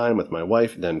period of time with my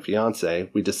wife, then fiancé,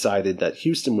 we decided that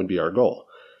Houston would be our goal.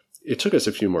 It took us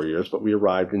a few more years, but we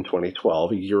arrived in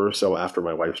 2012, a year or so after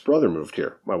my wife's brother moved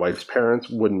here. My wife's parents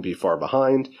wouldn't be far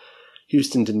behind.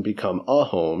 Houston didn't become a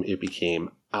home, it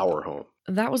became our home.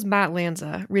 That was Matt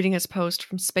Lanza reading his post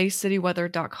from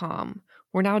spacecityweather.com.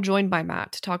 We're now joined by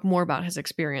Matt to talk more about his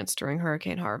experience during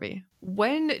Hurricane Harvey.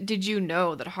 When did you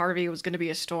know that Harvey was going to be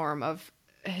a storm of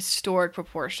historic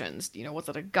proportions? Was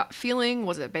it a gut feeling?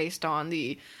 Was it based on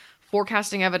the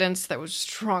forecasting evidence that was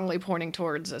strongly pointing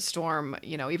towards a storm,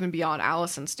 even beyond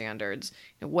Allison standards?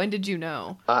 When did you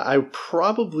know? I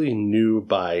probably knew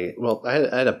I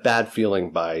had a bad feeling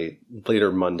by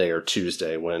later Monday or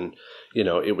Tuesday when,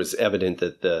 it was evident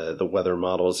that the weather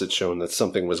models had shown that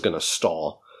something was going to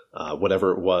stall.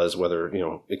 Whatever it was, whether,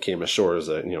 it came ashore as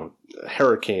a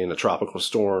hurricane, a tropical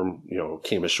storm,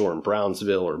 came ashore in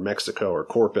Brownsville or Mexico or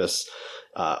Corpus,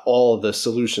 all of the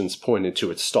solutions pointed to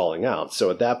it stalling out. So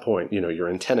at that point, your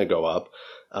antenna go up.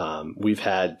 We've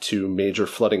had 2 major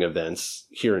flooding events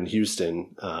here in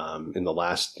Houston in the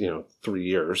last, 3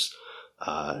 years.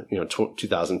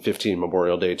 2015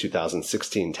 Memorial Day,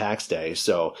 2016 tax day.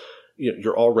 So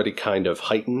you're already kind of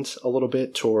heightened a little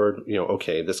bit toward,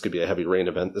 okay, this could be a heavy rain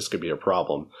event. This could be a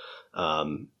problem.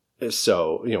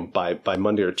 So, by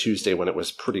Monday or Tuesday, when it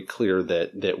was pretty clear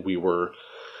that we were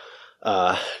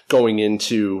going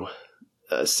into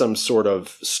some sort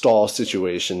of stall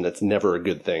situation, that's never a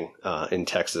good thing in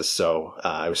Texas. So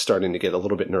I was starting to get a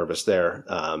little bit nervous there.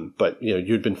 But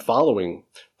you'd been following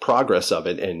progress of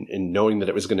it and knowing that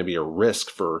it was going to be a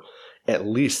risk for at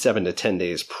least 7 to 10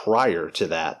 days prior to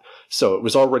that. So it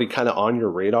was already kind of on your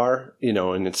radar,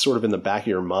 and it's sort of in the back of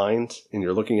your mind, and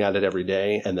you're looking at it every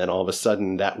day. And then all of a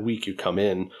sudden that week you come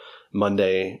in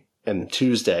Monday and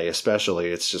Tuesday, especially,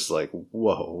 it's just like,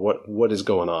 whoa, what is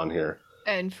going on here?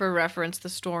 And for reference, the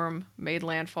storm made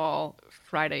landfall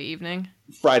Friday evening.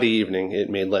 Friday evening, it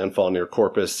made landfall near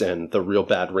Corpus, and the real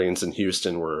bad rains in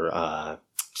Houston were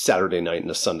Saturday night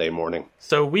and a Sunday morning.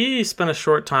 So we spent a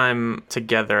short time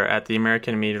together at the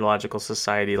American Meteorological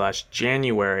Society last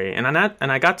January, and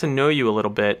I got to know you a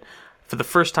little bit for the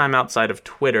first time outside of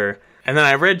Twitter. And then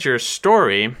I read your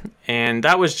story, and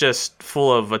that was just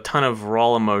full of a ton of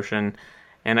raw emotion.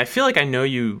 And I feel like I know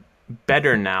you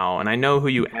better now, and I know who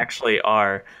you actually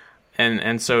are.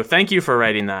 And so thank you for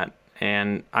writing that.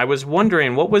 And I was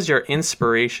wondering, what was your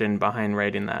inspiration behind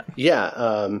writing that? Yeah,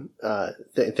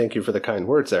 thank you for the kind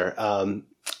words there.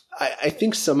 I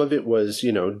think some of it was,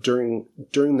 during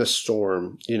the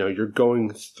storm, you're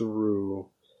going through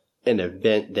an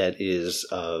event that is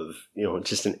of,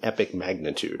 just an epic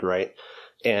magnitude, right?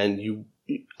 And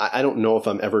I don't know if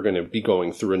I'm ever going to be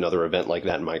going through another event like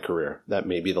that in my career. That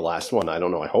may be the last one. I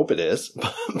don't know. I hope it is,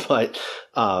 but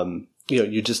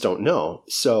you just don't know.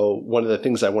 So one of the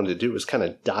things I wanted to do was kind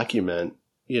of document,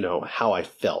 how I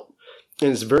felt.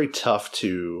 And it's very tough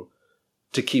to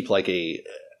keep like a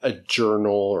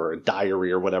journal or a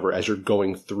diary or whatever as you're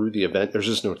going through the event. There's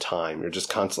just no time. You're just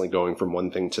constantly going from one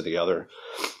thing to the other.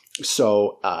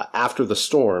 So after the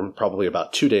storm, probably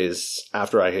about 2 days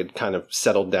after I had kind of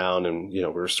settled down and, we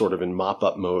were sort of in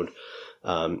mop-up mode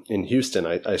in Houston,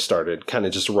 I started kind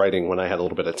of just writing when I had a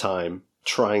little bit of time,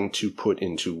 trying to put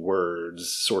into words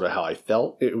sort of how I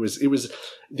felt. It was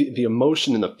the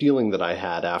emotion and the feeling that I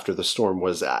had after the storm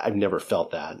was I've never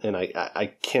felt that. And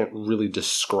I can't really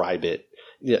describe it.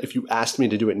 If you asked me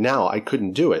to do it now, I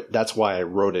couldn't do it. That's why I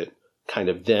wrote it kind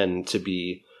of then, to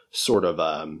be sort of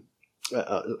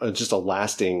just a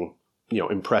lasting,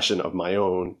 impression of my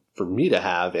own for me to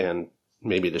have, and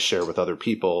maybe to share with other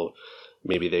people.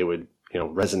 Maybe they would,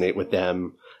 resonate with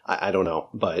them. I don't know,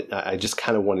 but I just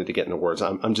kind of wanted to get into words.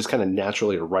 I'm just kind of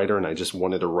naturally a writer, and I just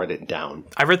wanted to write it down.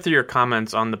 I read through your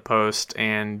comments on the post,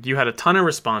 and you had a ton of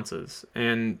responses.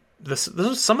 And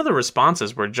some of the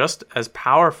responses were just as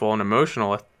powerful and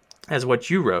emotional as what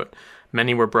you wrote.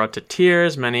 Many were brought to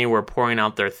tears. Many were pouring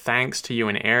out their thanks to you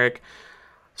and Eric.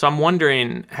 So I'm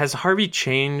wondering, has Harvey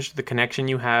changed the connection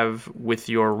you have with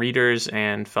your readers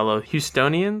and fellow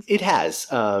Houstonians? It has.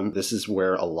 This is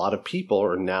where a lot of people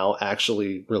are now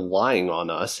actually relying on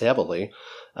us heavily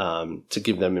to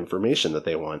give them information that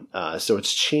they want. So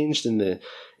it's changed in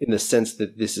the sense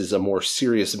that this is a more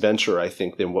serious venture, I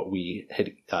think, than what we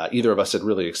had either of us had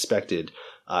really expected,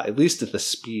 at least at the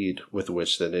speed with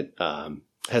which that it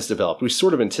has developed. We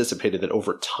sort of anticipated that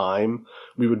over time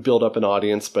we would build up an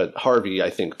audience, but Harvey, I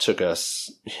think, took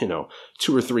us, 2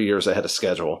 or 3 years ahead of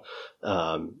schedule,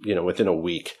 within a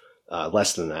week,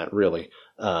 less than that, really.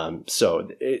 So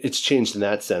it's changed in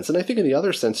that sense. And I think in the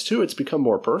other sense, too, it's become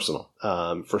more personal,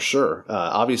 for sure.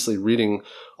 Obviously, reading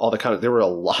all the comments, there were a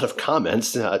lot of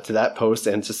comments to that post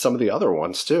and to some of the other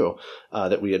ones, too,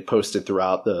 that we had posted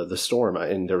throughout the storm.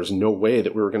 And there was no way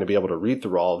that we were going to be able to read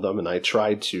through all of them. And I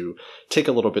tried to take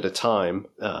a little bit of time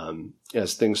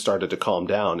as things started to calm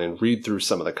down and read through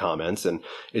some of the comments. And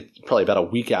it's probably about a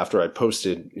week after I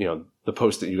posted, the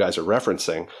post that you guys are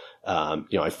referencing,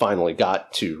 I finally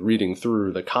got to reading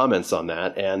through the comments on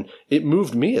that, and it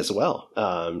moved me as well.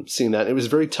 Seeing that, it was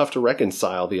very tough to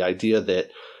reconcile the idea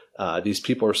that these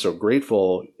people are so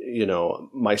grateful.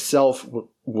 Myself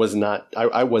was not,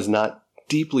 I was not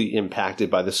deeply impacted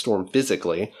by the storm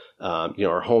physically.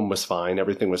 Our home was fine.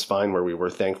 Everything was fine where we were.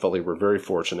 Thankfully, we're very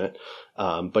fortunate.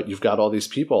 But you've got all these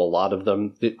people, a lot of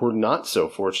them that were not so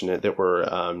fortunate, that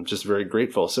were just very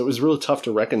grateful. So it was really tough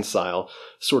to reconcile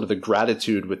sort of the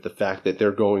gratitude with the fact that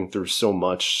they're going through so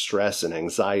much stress and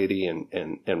anxiety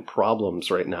and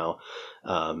problems right now.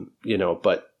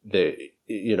 But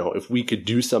if we could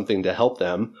do something to help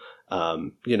them,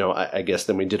 I guess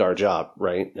then we did our job,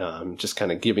 right? Just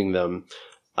kind of giving them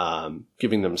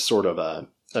sort of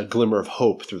a glimmer of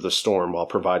hope through the storm while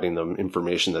providing them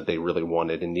information that they really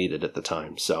wanted and needed at the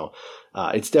time. So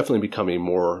it's definitely become a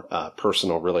more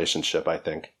personal relationship, I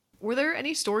think. Were there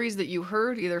any stories that you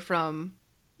heard either from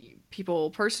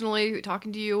people personally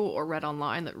talking to you or read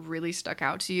online that really stuck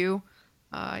out to you,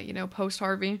 post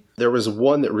Harvey? There was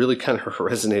one that really kind of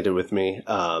resonated with me.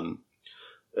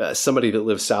 Somebody that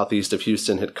lives southeast of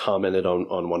Houston had commented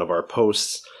on one of our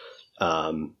posts.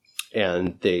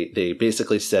 And they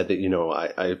basically said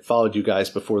that, I followed you guys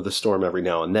before the storm every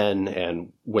now and then.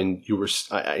 And when you were,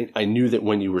 I knew that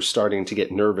when you were starting to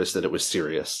get nervous that it was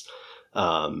serious.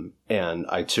 And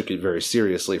I took it very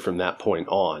seriously from that point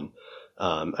on.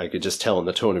 I could just tell in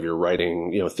the tone of your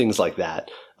writing, things like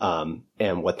that.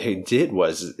 And what they did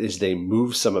is they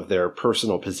moved some of their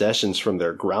personal possessions from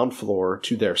their ground floor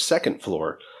to their second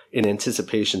floor in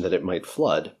anticipation that it might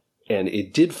flood. And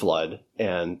it did flood.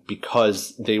 And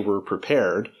because they were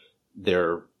prepared,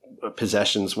 their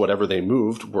possessions, whatever they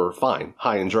moved, were fine,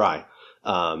 high and dry.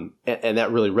 And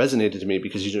that really resonated to me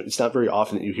because it's not very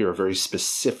often that you hear a very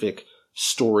specific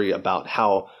story about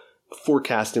how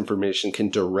forecast information can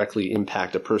directly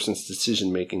impact a person's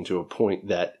decision making to a point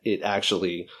that it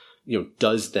actually,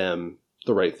 does them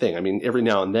the right thing. I mean, every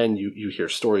now and then you hear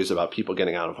stories about people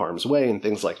getting out of harm's way and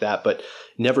things like that, but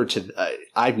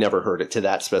I've never heard it to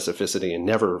that specificity, and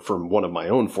never from one of my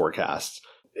own forecasts.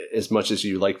 As much as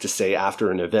you like to say after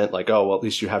an event, like, oh, well, at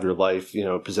least you have your life,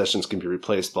 possessions can be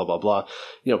replaced, blah, blah, blah.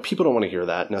 People don't want to hear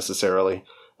that necessarily.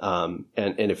 And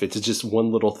if it's just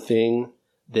one little thing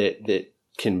that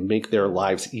can make their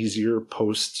lives easier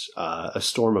post a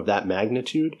storm of that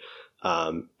magnitude,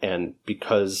 and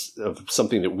because of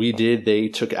something that we did, they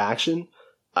took action,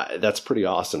 that's pretty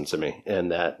awesome to me.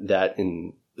 And that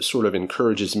sort of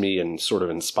encourages me and sort of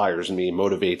inspires me,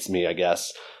 motivates me, I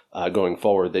guess, going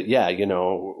forward,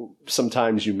 that,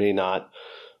 sometimes you may not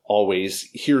always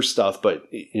hear stuff, but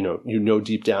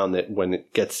deep down that when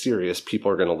it gets serious,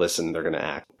 people are going to listen, they're going to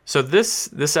act. So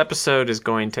this episode is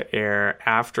going to air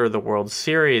after the World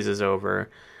Series is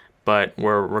over, but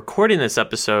we're recording this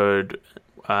episode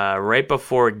right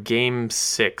before Game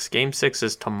 6. Game 6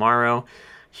 is tomorrow.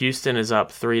 Houston is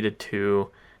up 3-2,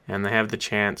 and they have the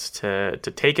chance to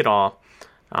take it all.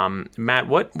 Matt,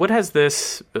 what has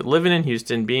this, living in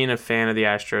Houston, being a fan of the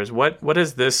Astros, what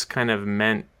has this kind of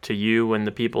meant to you and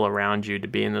the people around you to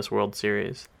be in this World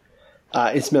Series?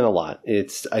 It's meant a lot.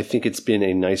 I think it's been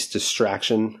a nice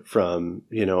distraction from,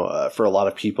 for a lot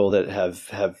of people that have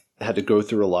had to go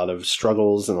through a lot of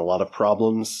struggles and a lot of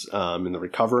problems in the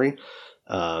recovery.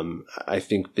 I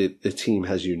think that the team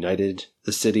has united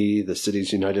the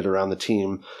city's united around the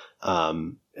team.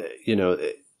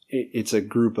 It's a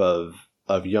group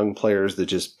of young players that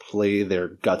just play their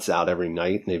guts out every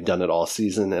night, and they've done it all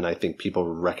season. And I think people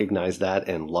recognize that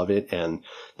and love it. And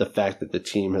the fact that the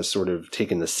team has sort of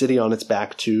taken the city on its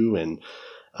back too. And,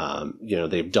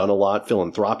 they've done a lot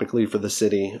philanthropically for the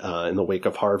city, in the wake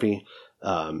of Harvey.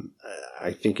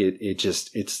 I think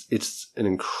it's an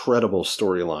incredible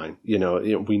storyline.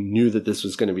 We knew that this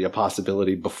was going to be a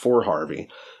possibility before Harvey.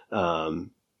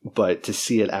 But to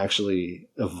see it actually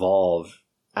evolve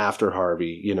after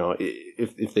Harvey,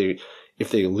 if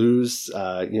they lose,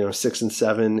 6 and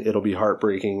 7, it'll be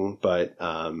heartbreaking, but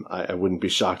I wouldn't be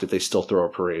shocked if they still throw a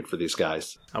parade for these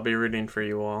guys. I'll be rooting for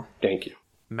you all. Thank you.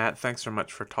 Matt, thanks so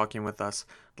much for talking with us.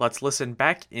 Let's listen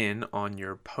back in on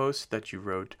your post that you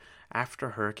wrote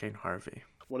after Hurricane Harvey.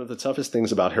 One of the toughest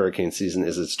things about hurricane season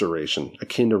is its duration,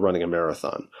 akin to running a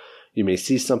marathon. You may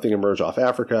see something emerge off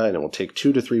Africa, and it will take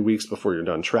 2 to 3 weeks before you're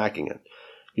done tracking it.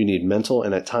 You need mental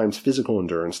and at times physical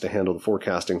endurance to handle the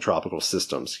forecasting tropical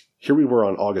systems. Here we were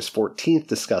on August 14th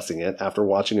discussing it after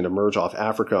watching it emerge off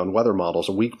Africa on weather models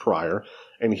a week prior,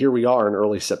 and here we are in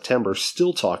early September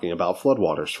still talking about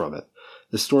floodwaters from it.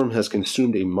 The storm has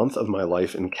consumed a month of my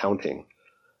life and counting.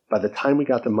 By the time we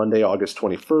got to Monday, August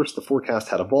 21st, the forecast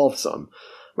had evolved some.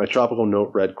 My tropical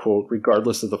note read, quote,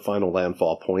 regardless of the final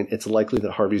landfall point, it's likely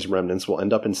that Harvey's remnants will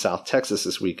end up in South Texas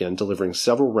this weekend, delivering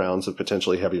several rounds of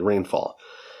potentially heavy rainfall.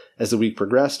 As the week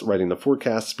progressed, writing the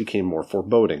forecasts became more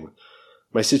foreboding.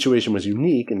 My situation was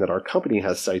unique in that our company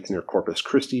has sites near Corpus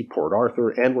Christi, Port Arthur,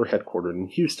 and we're headquartered in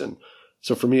Houston.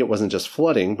 So for me, it wasn't just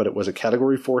flooding, but it was a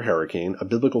Category 4 hurricane, a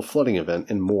biblical flooding event,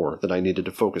 and more that I needed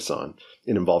to focus on.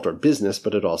 It involved our business,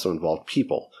 but it also involved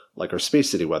people, like our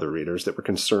Space City weather readers that were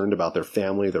concerned about their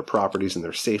family, their properties, and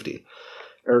their safety.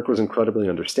 Eric was incredibly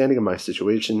understanding of my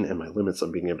situation and my limits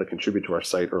on being able to contribute to our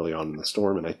site early on in the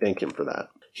storm, and I thank him for that.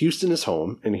 Houston is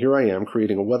home, and here I am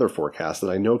creating a weather forecast that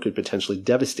I know could potentially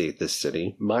devastate this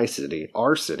city, my city,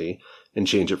 our city, and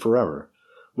change it forever.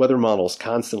 Weather models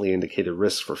constantly indicated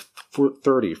risks for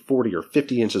 30, 40, or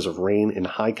 50 inches of rain in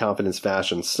high-confidence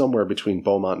fashion somewhere between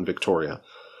Beaumont and Victoria.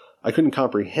 I couldn't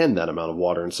comprehend that amount of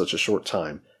water in such a short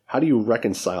time. How do you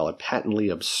reconcile a patently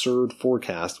absurd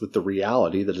forecast with the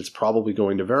reality that it's probably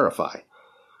going to verify?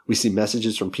 We see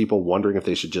messages from people wondering if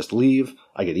they should just leave.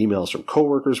 I get emails from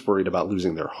coworkers worried about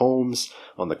losing their homes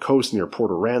on the coast near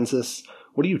Port Aransas.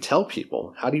 What do you tell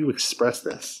people? How do you express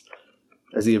this?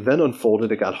 As the event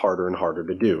unfolded, it got harder and harder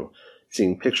to do.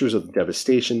 Seeing pictures of the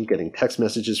devastation, getting text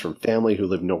messages from family who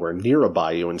lived nowhere near a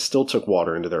bayou and still took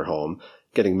water into their home,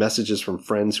 getting messages from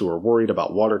friends who were worried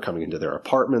about water coming into their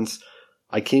apartments.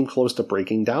 I came close to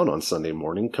breaking down on Sunday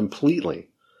morning completely.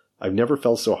 I've never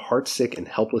felt so heartsick and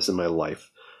helpless in my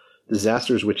life.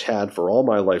 Disasters which had, for all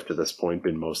my life to this point,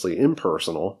 been mostly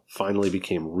impersonal, finally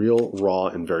became real, raw,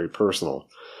 and very personal.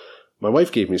 My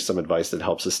wife gave me some advice that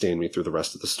helped sustain me through the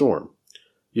rest of the storm.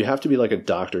 You have to be like a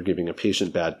doctor giving a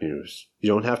patient bad news. You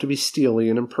don't have to be steely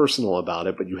and impersonal about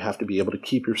it, but you have to be able to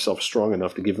keep yourself strong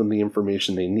enough to give them the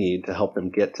information they need to help them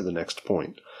get to the next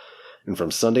point. And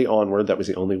from Sunday onward, that was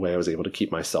the only way I was able to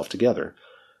keep myself together.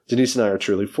 Denise and I are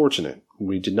truly fortunate.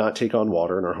 We did not take on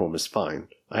water and our home is fine.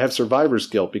 I have survivor's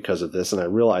guilt because of this, and I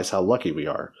realize how lucky we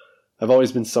are. I've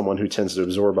always been someone who tends to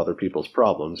absorb other people's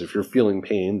problems. If you're feeling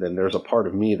pain, then there's a part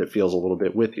of me that feels a little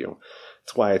bit with you.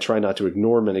 That's why I try not to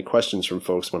ignore many questions from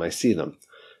folks when I see them.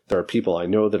 There are people I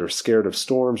know that are scared of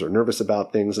storms or nervous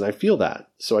about things, and I feel that,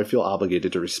 so I feel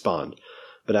obligated to respond.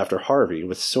 But after Harvey,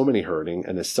 with so many hurting,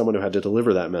 and as someone who had to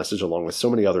deliver that message along with so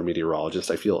many other meteorologists,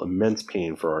 I feel immense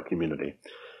pain for our community.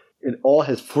 It all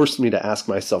has forced me to ask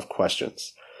myself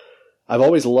questions. I've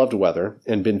always loved weather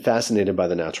and been fascinated by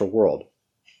the natural world.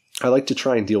 I like to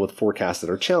try and deal with forecasts that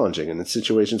are challenging, and in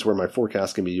situations where my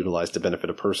forecast can be utilized to benefit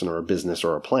a person or a business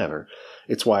or a planner.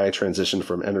 It's why I transitioned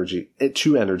from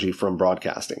energy from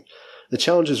broadcasting. The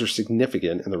challenges are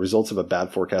significant, and the results of a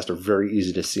bad forecast are very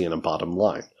easy to see in a bottom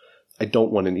line. I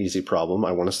don't want an easy problem.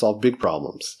 I want to solve big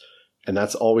problems. And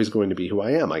that's always going to be who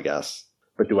I am, I guess.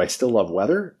 But do I still love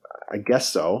weather? I guess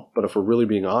so, but if we're really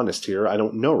being honest here, I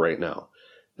don't know right now.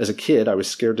 As a kid, I was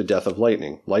scared to death of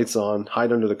lightning. Lights on,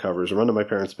 hide under the covers, run to my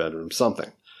parents' bedroom,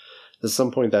 something. At some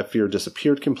point, that fear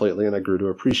disappeared completely, and I grew to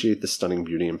appreciate the stunning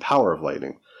beauty and power of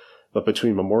lightning. But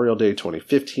between Memorial Day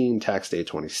 2015, Tax Day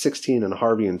 2016, and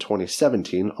Harvey in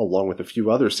 2017, along with a few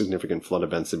other significant flood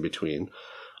events in between,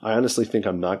 I honestly think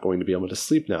I'm not going to be able to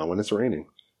sleep now when it's raining.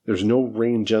 There's no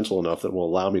rain gentle enough that will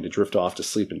allow me to drift off to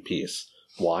sleep in peace.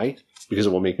 Why? Because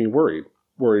it will make me worried.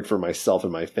 Worried for myself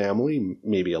and my family,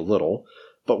 maybe a little,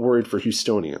 but worried for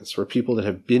Houstonians, for people that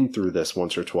have been through this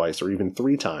once or twice or even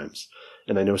 3 times.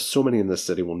 And I know so many in this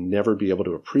city will never be able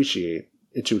to appreciate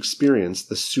it, to experience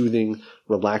the soothing,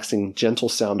 relaxing, gentle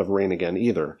sound of rain again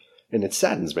either. And it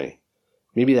saddens me.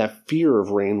 Maybe that fear of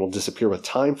rain will disappear with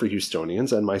time for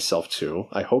Houstonians and myself too.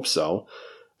 I hope so.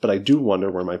 But I do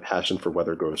wonder where my passion for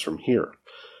weather goes from here.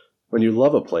 When you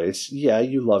love a place, yeah,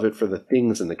 you love it for the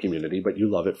things in the community, but you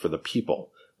love it for the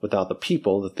people. Without the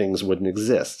people, the things wouldn't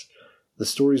exist. The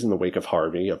stories in the wake of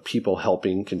Harvey, of people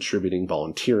helping, contributing,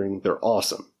 volunteering, they're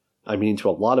awesome. I mean, to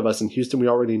a lot of us in Houston, we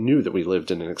already knew that we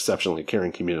lived in an exceptionally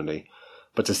caring community.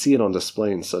 But to see it on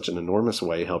display in such an enormous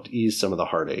way helped ease some of the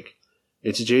heartache.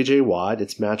 It's J.J. Watt,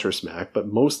 it's Mattress Mac, but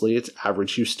mostly it's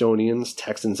average Houstonians,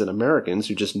 Texans, and Americans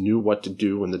who just knew what to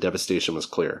do when the devastation was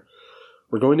clear.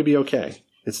 We're going to be okay.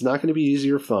 It's not going to be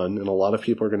easy or fun, and a lot of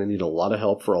people are going to need a lot of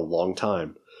help for a long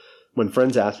time. When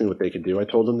friends asked me what they could do, I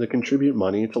told them to contribute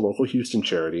money to local Houston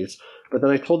charities, but then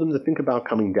I told them to think about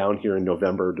coming down here in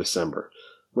November or December.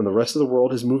 When the rest of the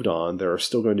world has moved on, there are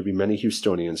still going to be many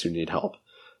Houstonians who need help.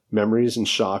 Memories and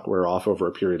shock wear off over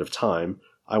a period of time.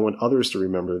 I want others to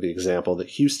remember the example that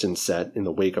Houston set in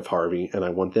the wake of Harvey, and I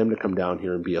want them to come down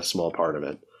here and be a small part of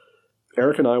it.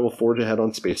 Eric and I will forge ahead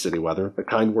on Space City weather. The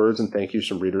kind words and thank yous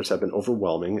from readers have been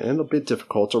overwhelming and a bit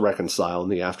difficult to reconcile in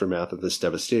the aftermath of this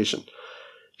devastation.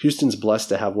 Houston's blessed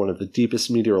to have one of the deepest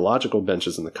meteorological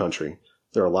benches in the country.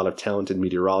 There are a lot of talented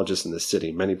meteorologists in this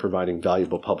city, many providing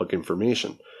valuable public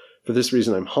information. For this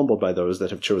reason, I'm humbled by those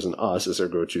that have chosen us as their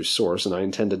go-to source, and I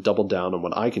intend to double down on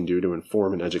what I can do to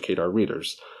inform and educate our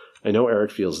readers. I know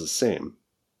Eric feels the same.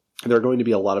 There are going to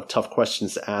be a lot of tough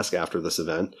questions to ask after this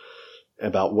event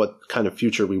about what kind of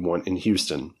future we want in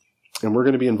Houston. And we're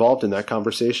going to be involved in that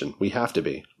conversation. We have to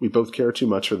be. We both care too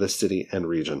much for this city and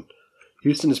region.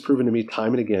 Houston has proven to me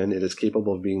time and again it is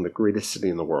capable of being the greatest city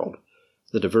in the world.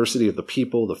 The diversity of the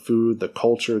people, the food, the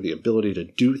culture, the ability to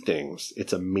do things,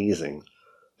 it's amazing.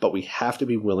 But we have to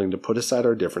be willing to put aside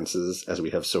our differences, as we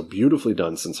have so beautifully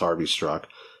done since Harvey struck,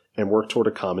 and work toward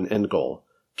a common end goal.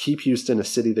 Keep Houston a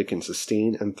city that can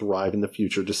sustain and thrive in the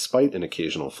future despite an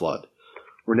occasional flood.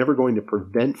 We're never going to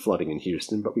prevent flooding in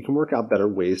Houston, but we can work out better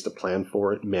ways to plan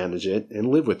for it, manage it, and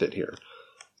live with it here.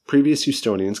 Previous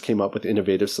Houstonians came up with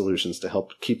innovative solutions to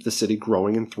help keep the city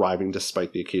growing and thriving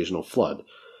despite the occasional flood.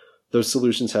 Those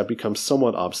solutions have become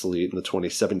somewhat obsolete in the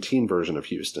 2017 version of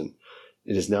Houston.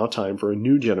 It is now time for a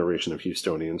new generation of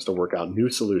Houstonians to work out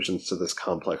new solutions to this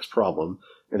complex problem,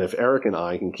 and if Eric and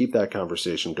I can keep that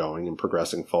conversation going and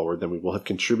progressing forward, then we will have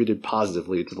contributed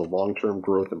positively to the long-term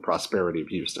growth and prosperity of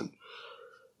Houston.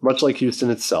 Much like Houston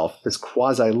itself, this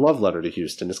quasi-love letter to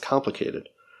Houston is complicated.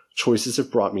 Choices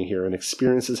have brought me here, and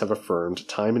experiences have affirmed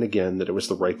time and again that it was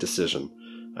the right decision.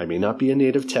 I may not be a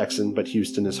native Texan, but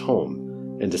Houston is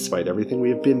home. And despite everything we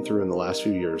have been through in the last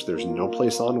few years, there's no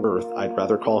place on earth I'd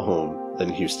rather call home than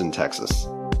Houston, Texas.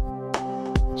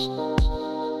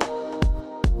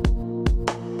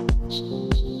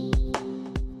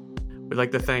 We'd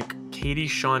like to thank Katie,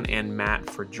 Sean, and Matt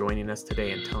for joining us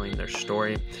today and telling their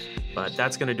story. But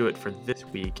that's going to do it for this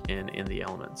week in the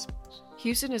Elements.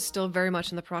 Houston is still very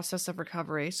much in the process of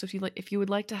recovery, so if you would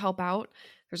like to help out,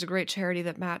 there's a great charity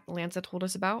that Matt Lanza told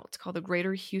us about. It's called the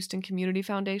Greater Houston Community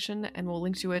Foundation, and we'll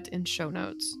link to it in show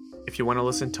notes. If you want to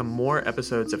listen to more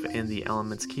episodes of In the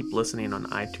Elements, keep listening on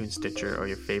iTunes, Stitcher, or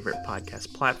your favorite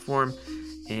podcast platform,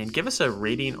 and give us a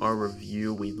rating or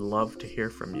review. We'd love to hear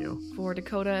from you. For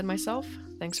Dakota and myself,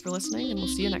 thanks for listening, and we'll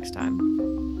see you next time.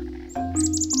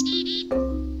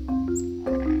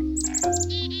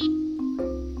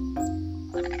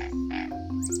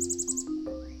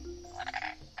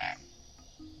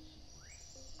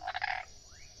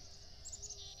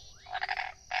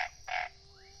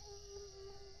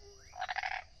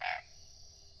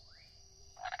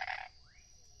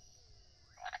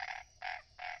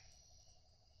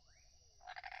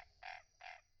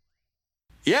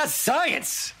 Yes,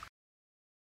 science!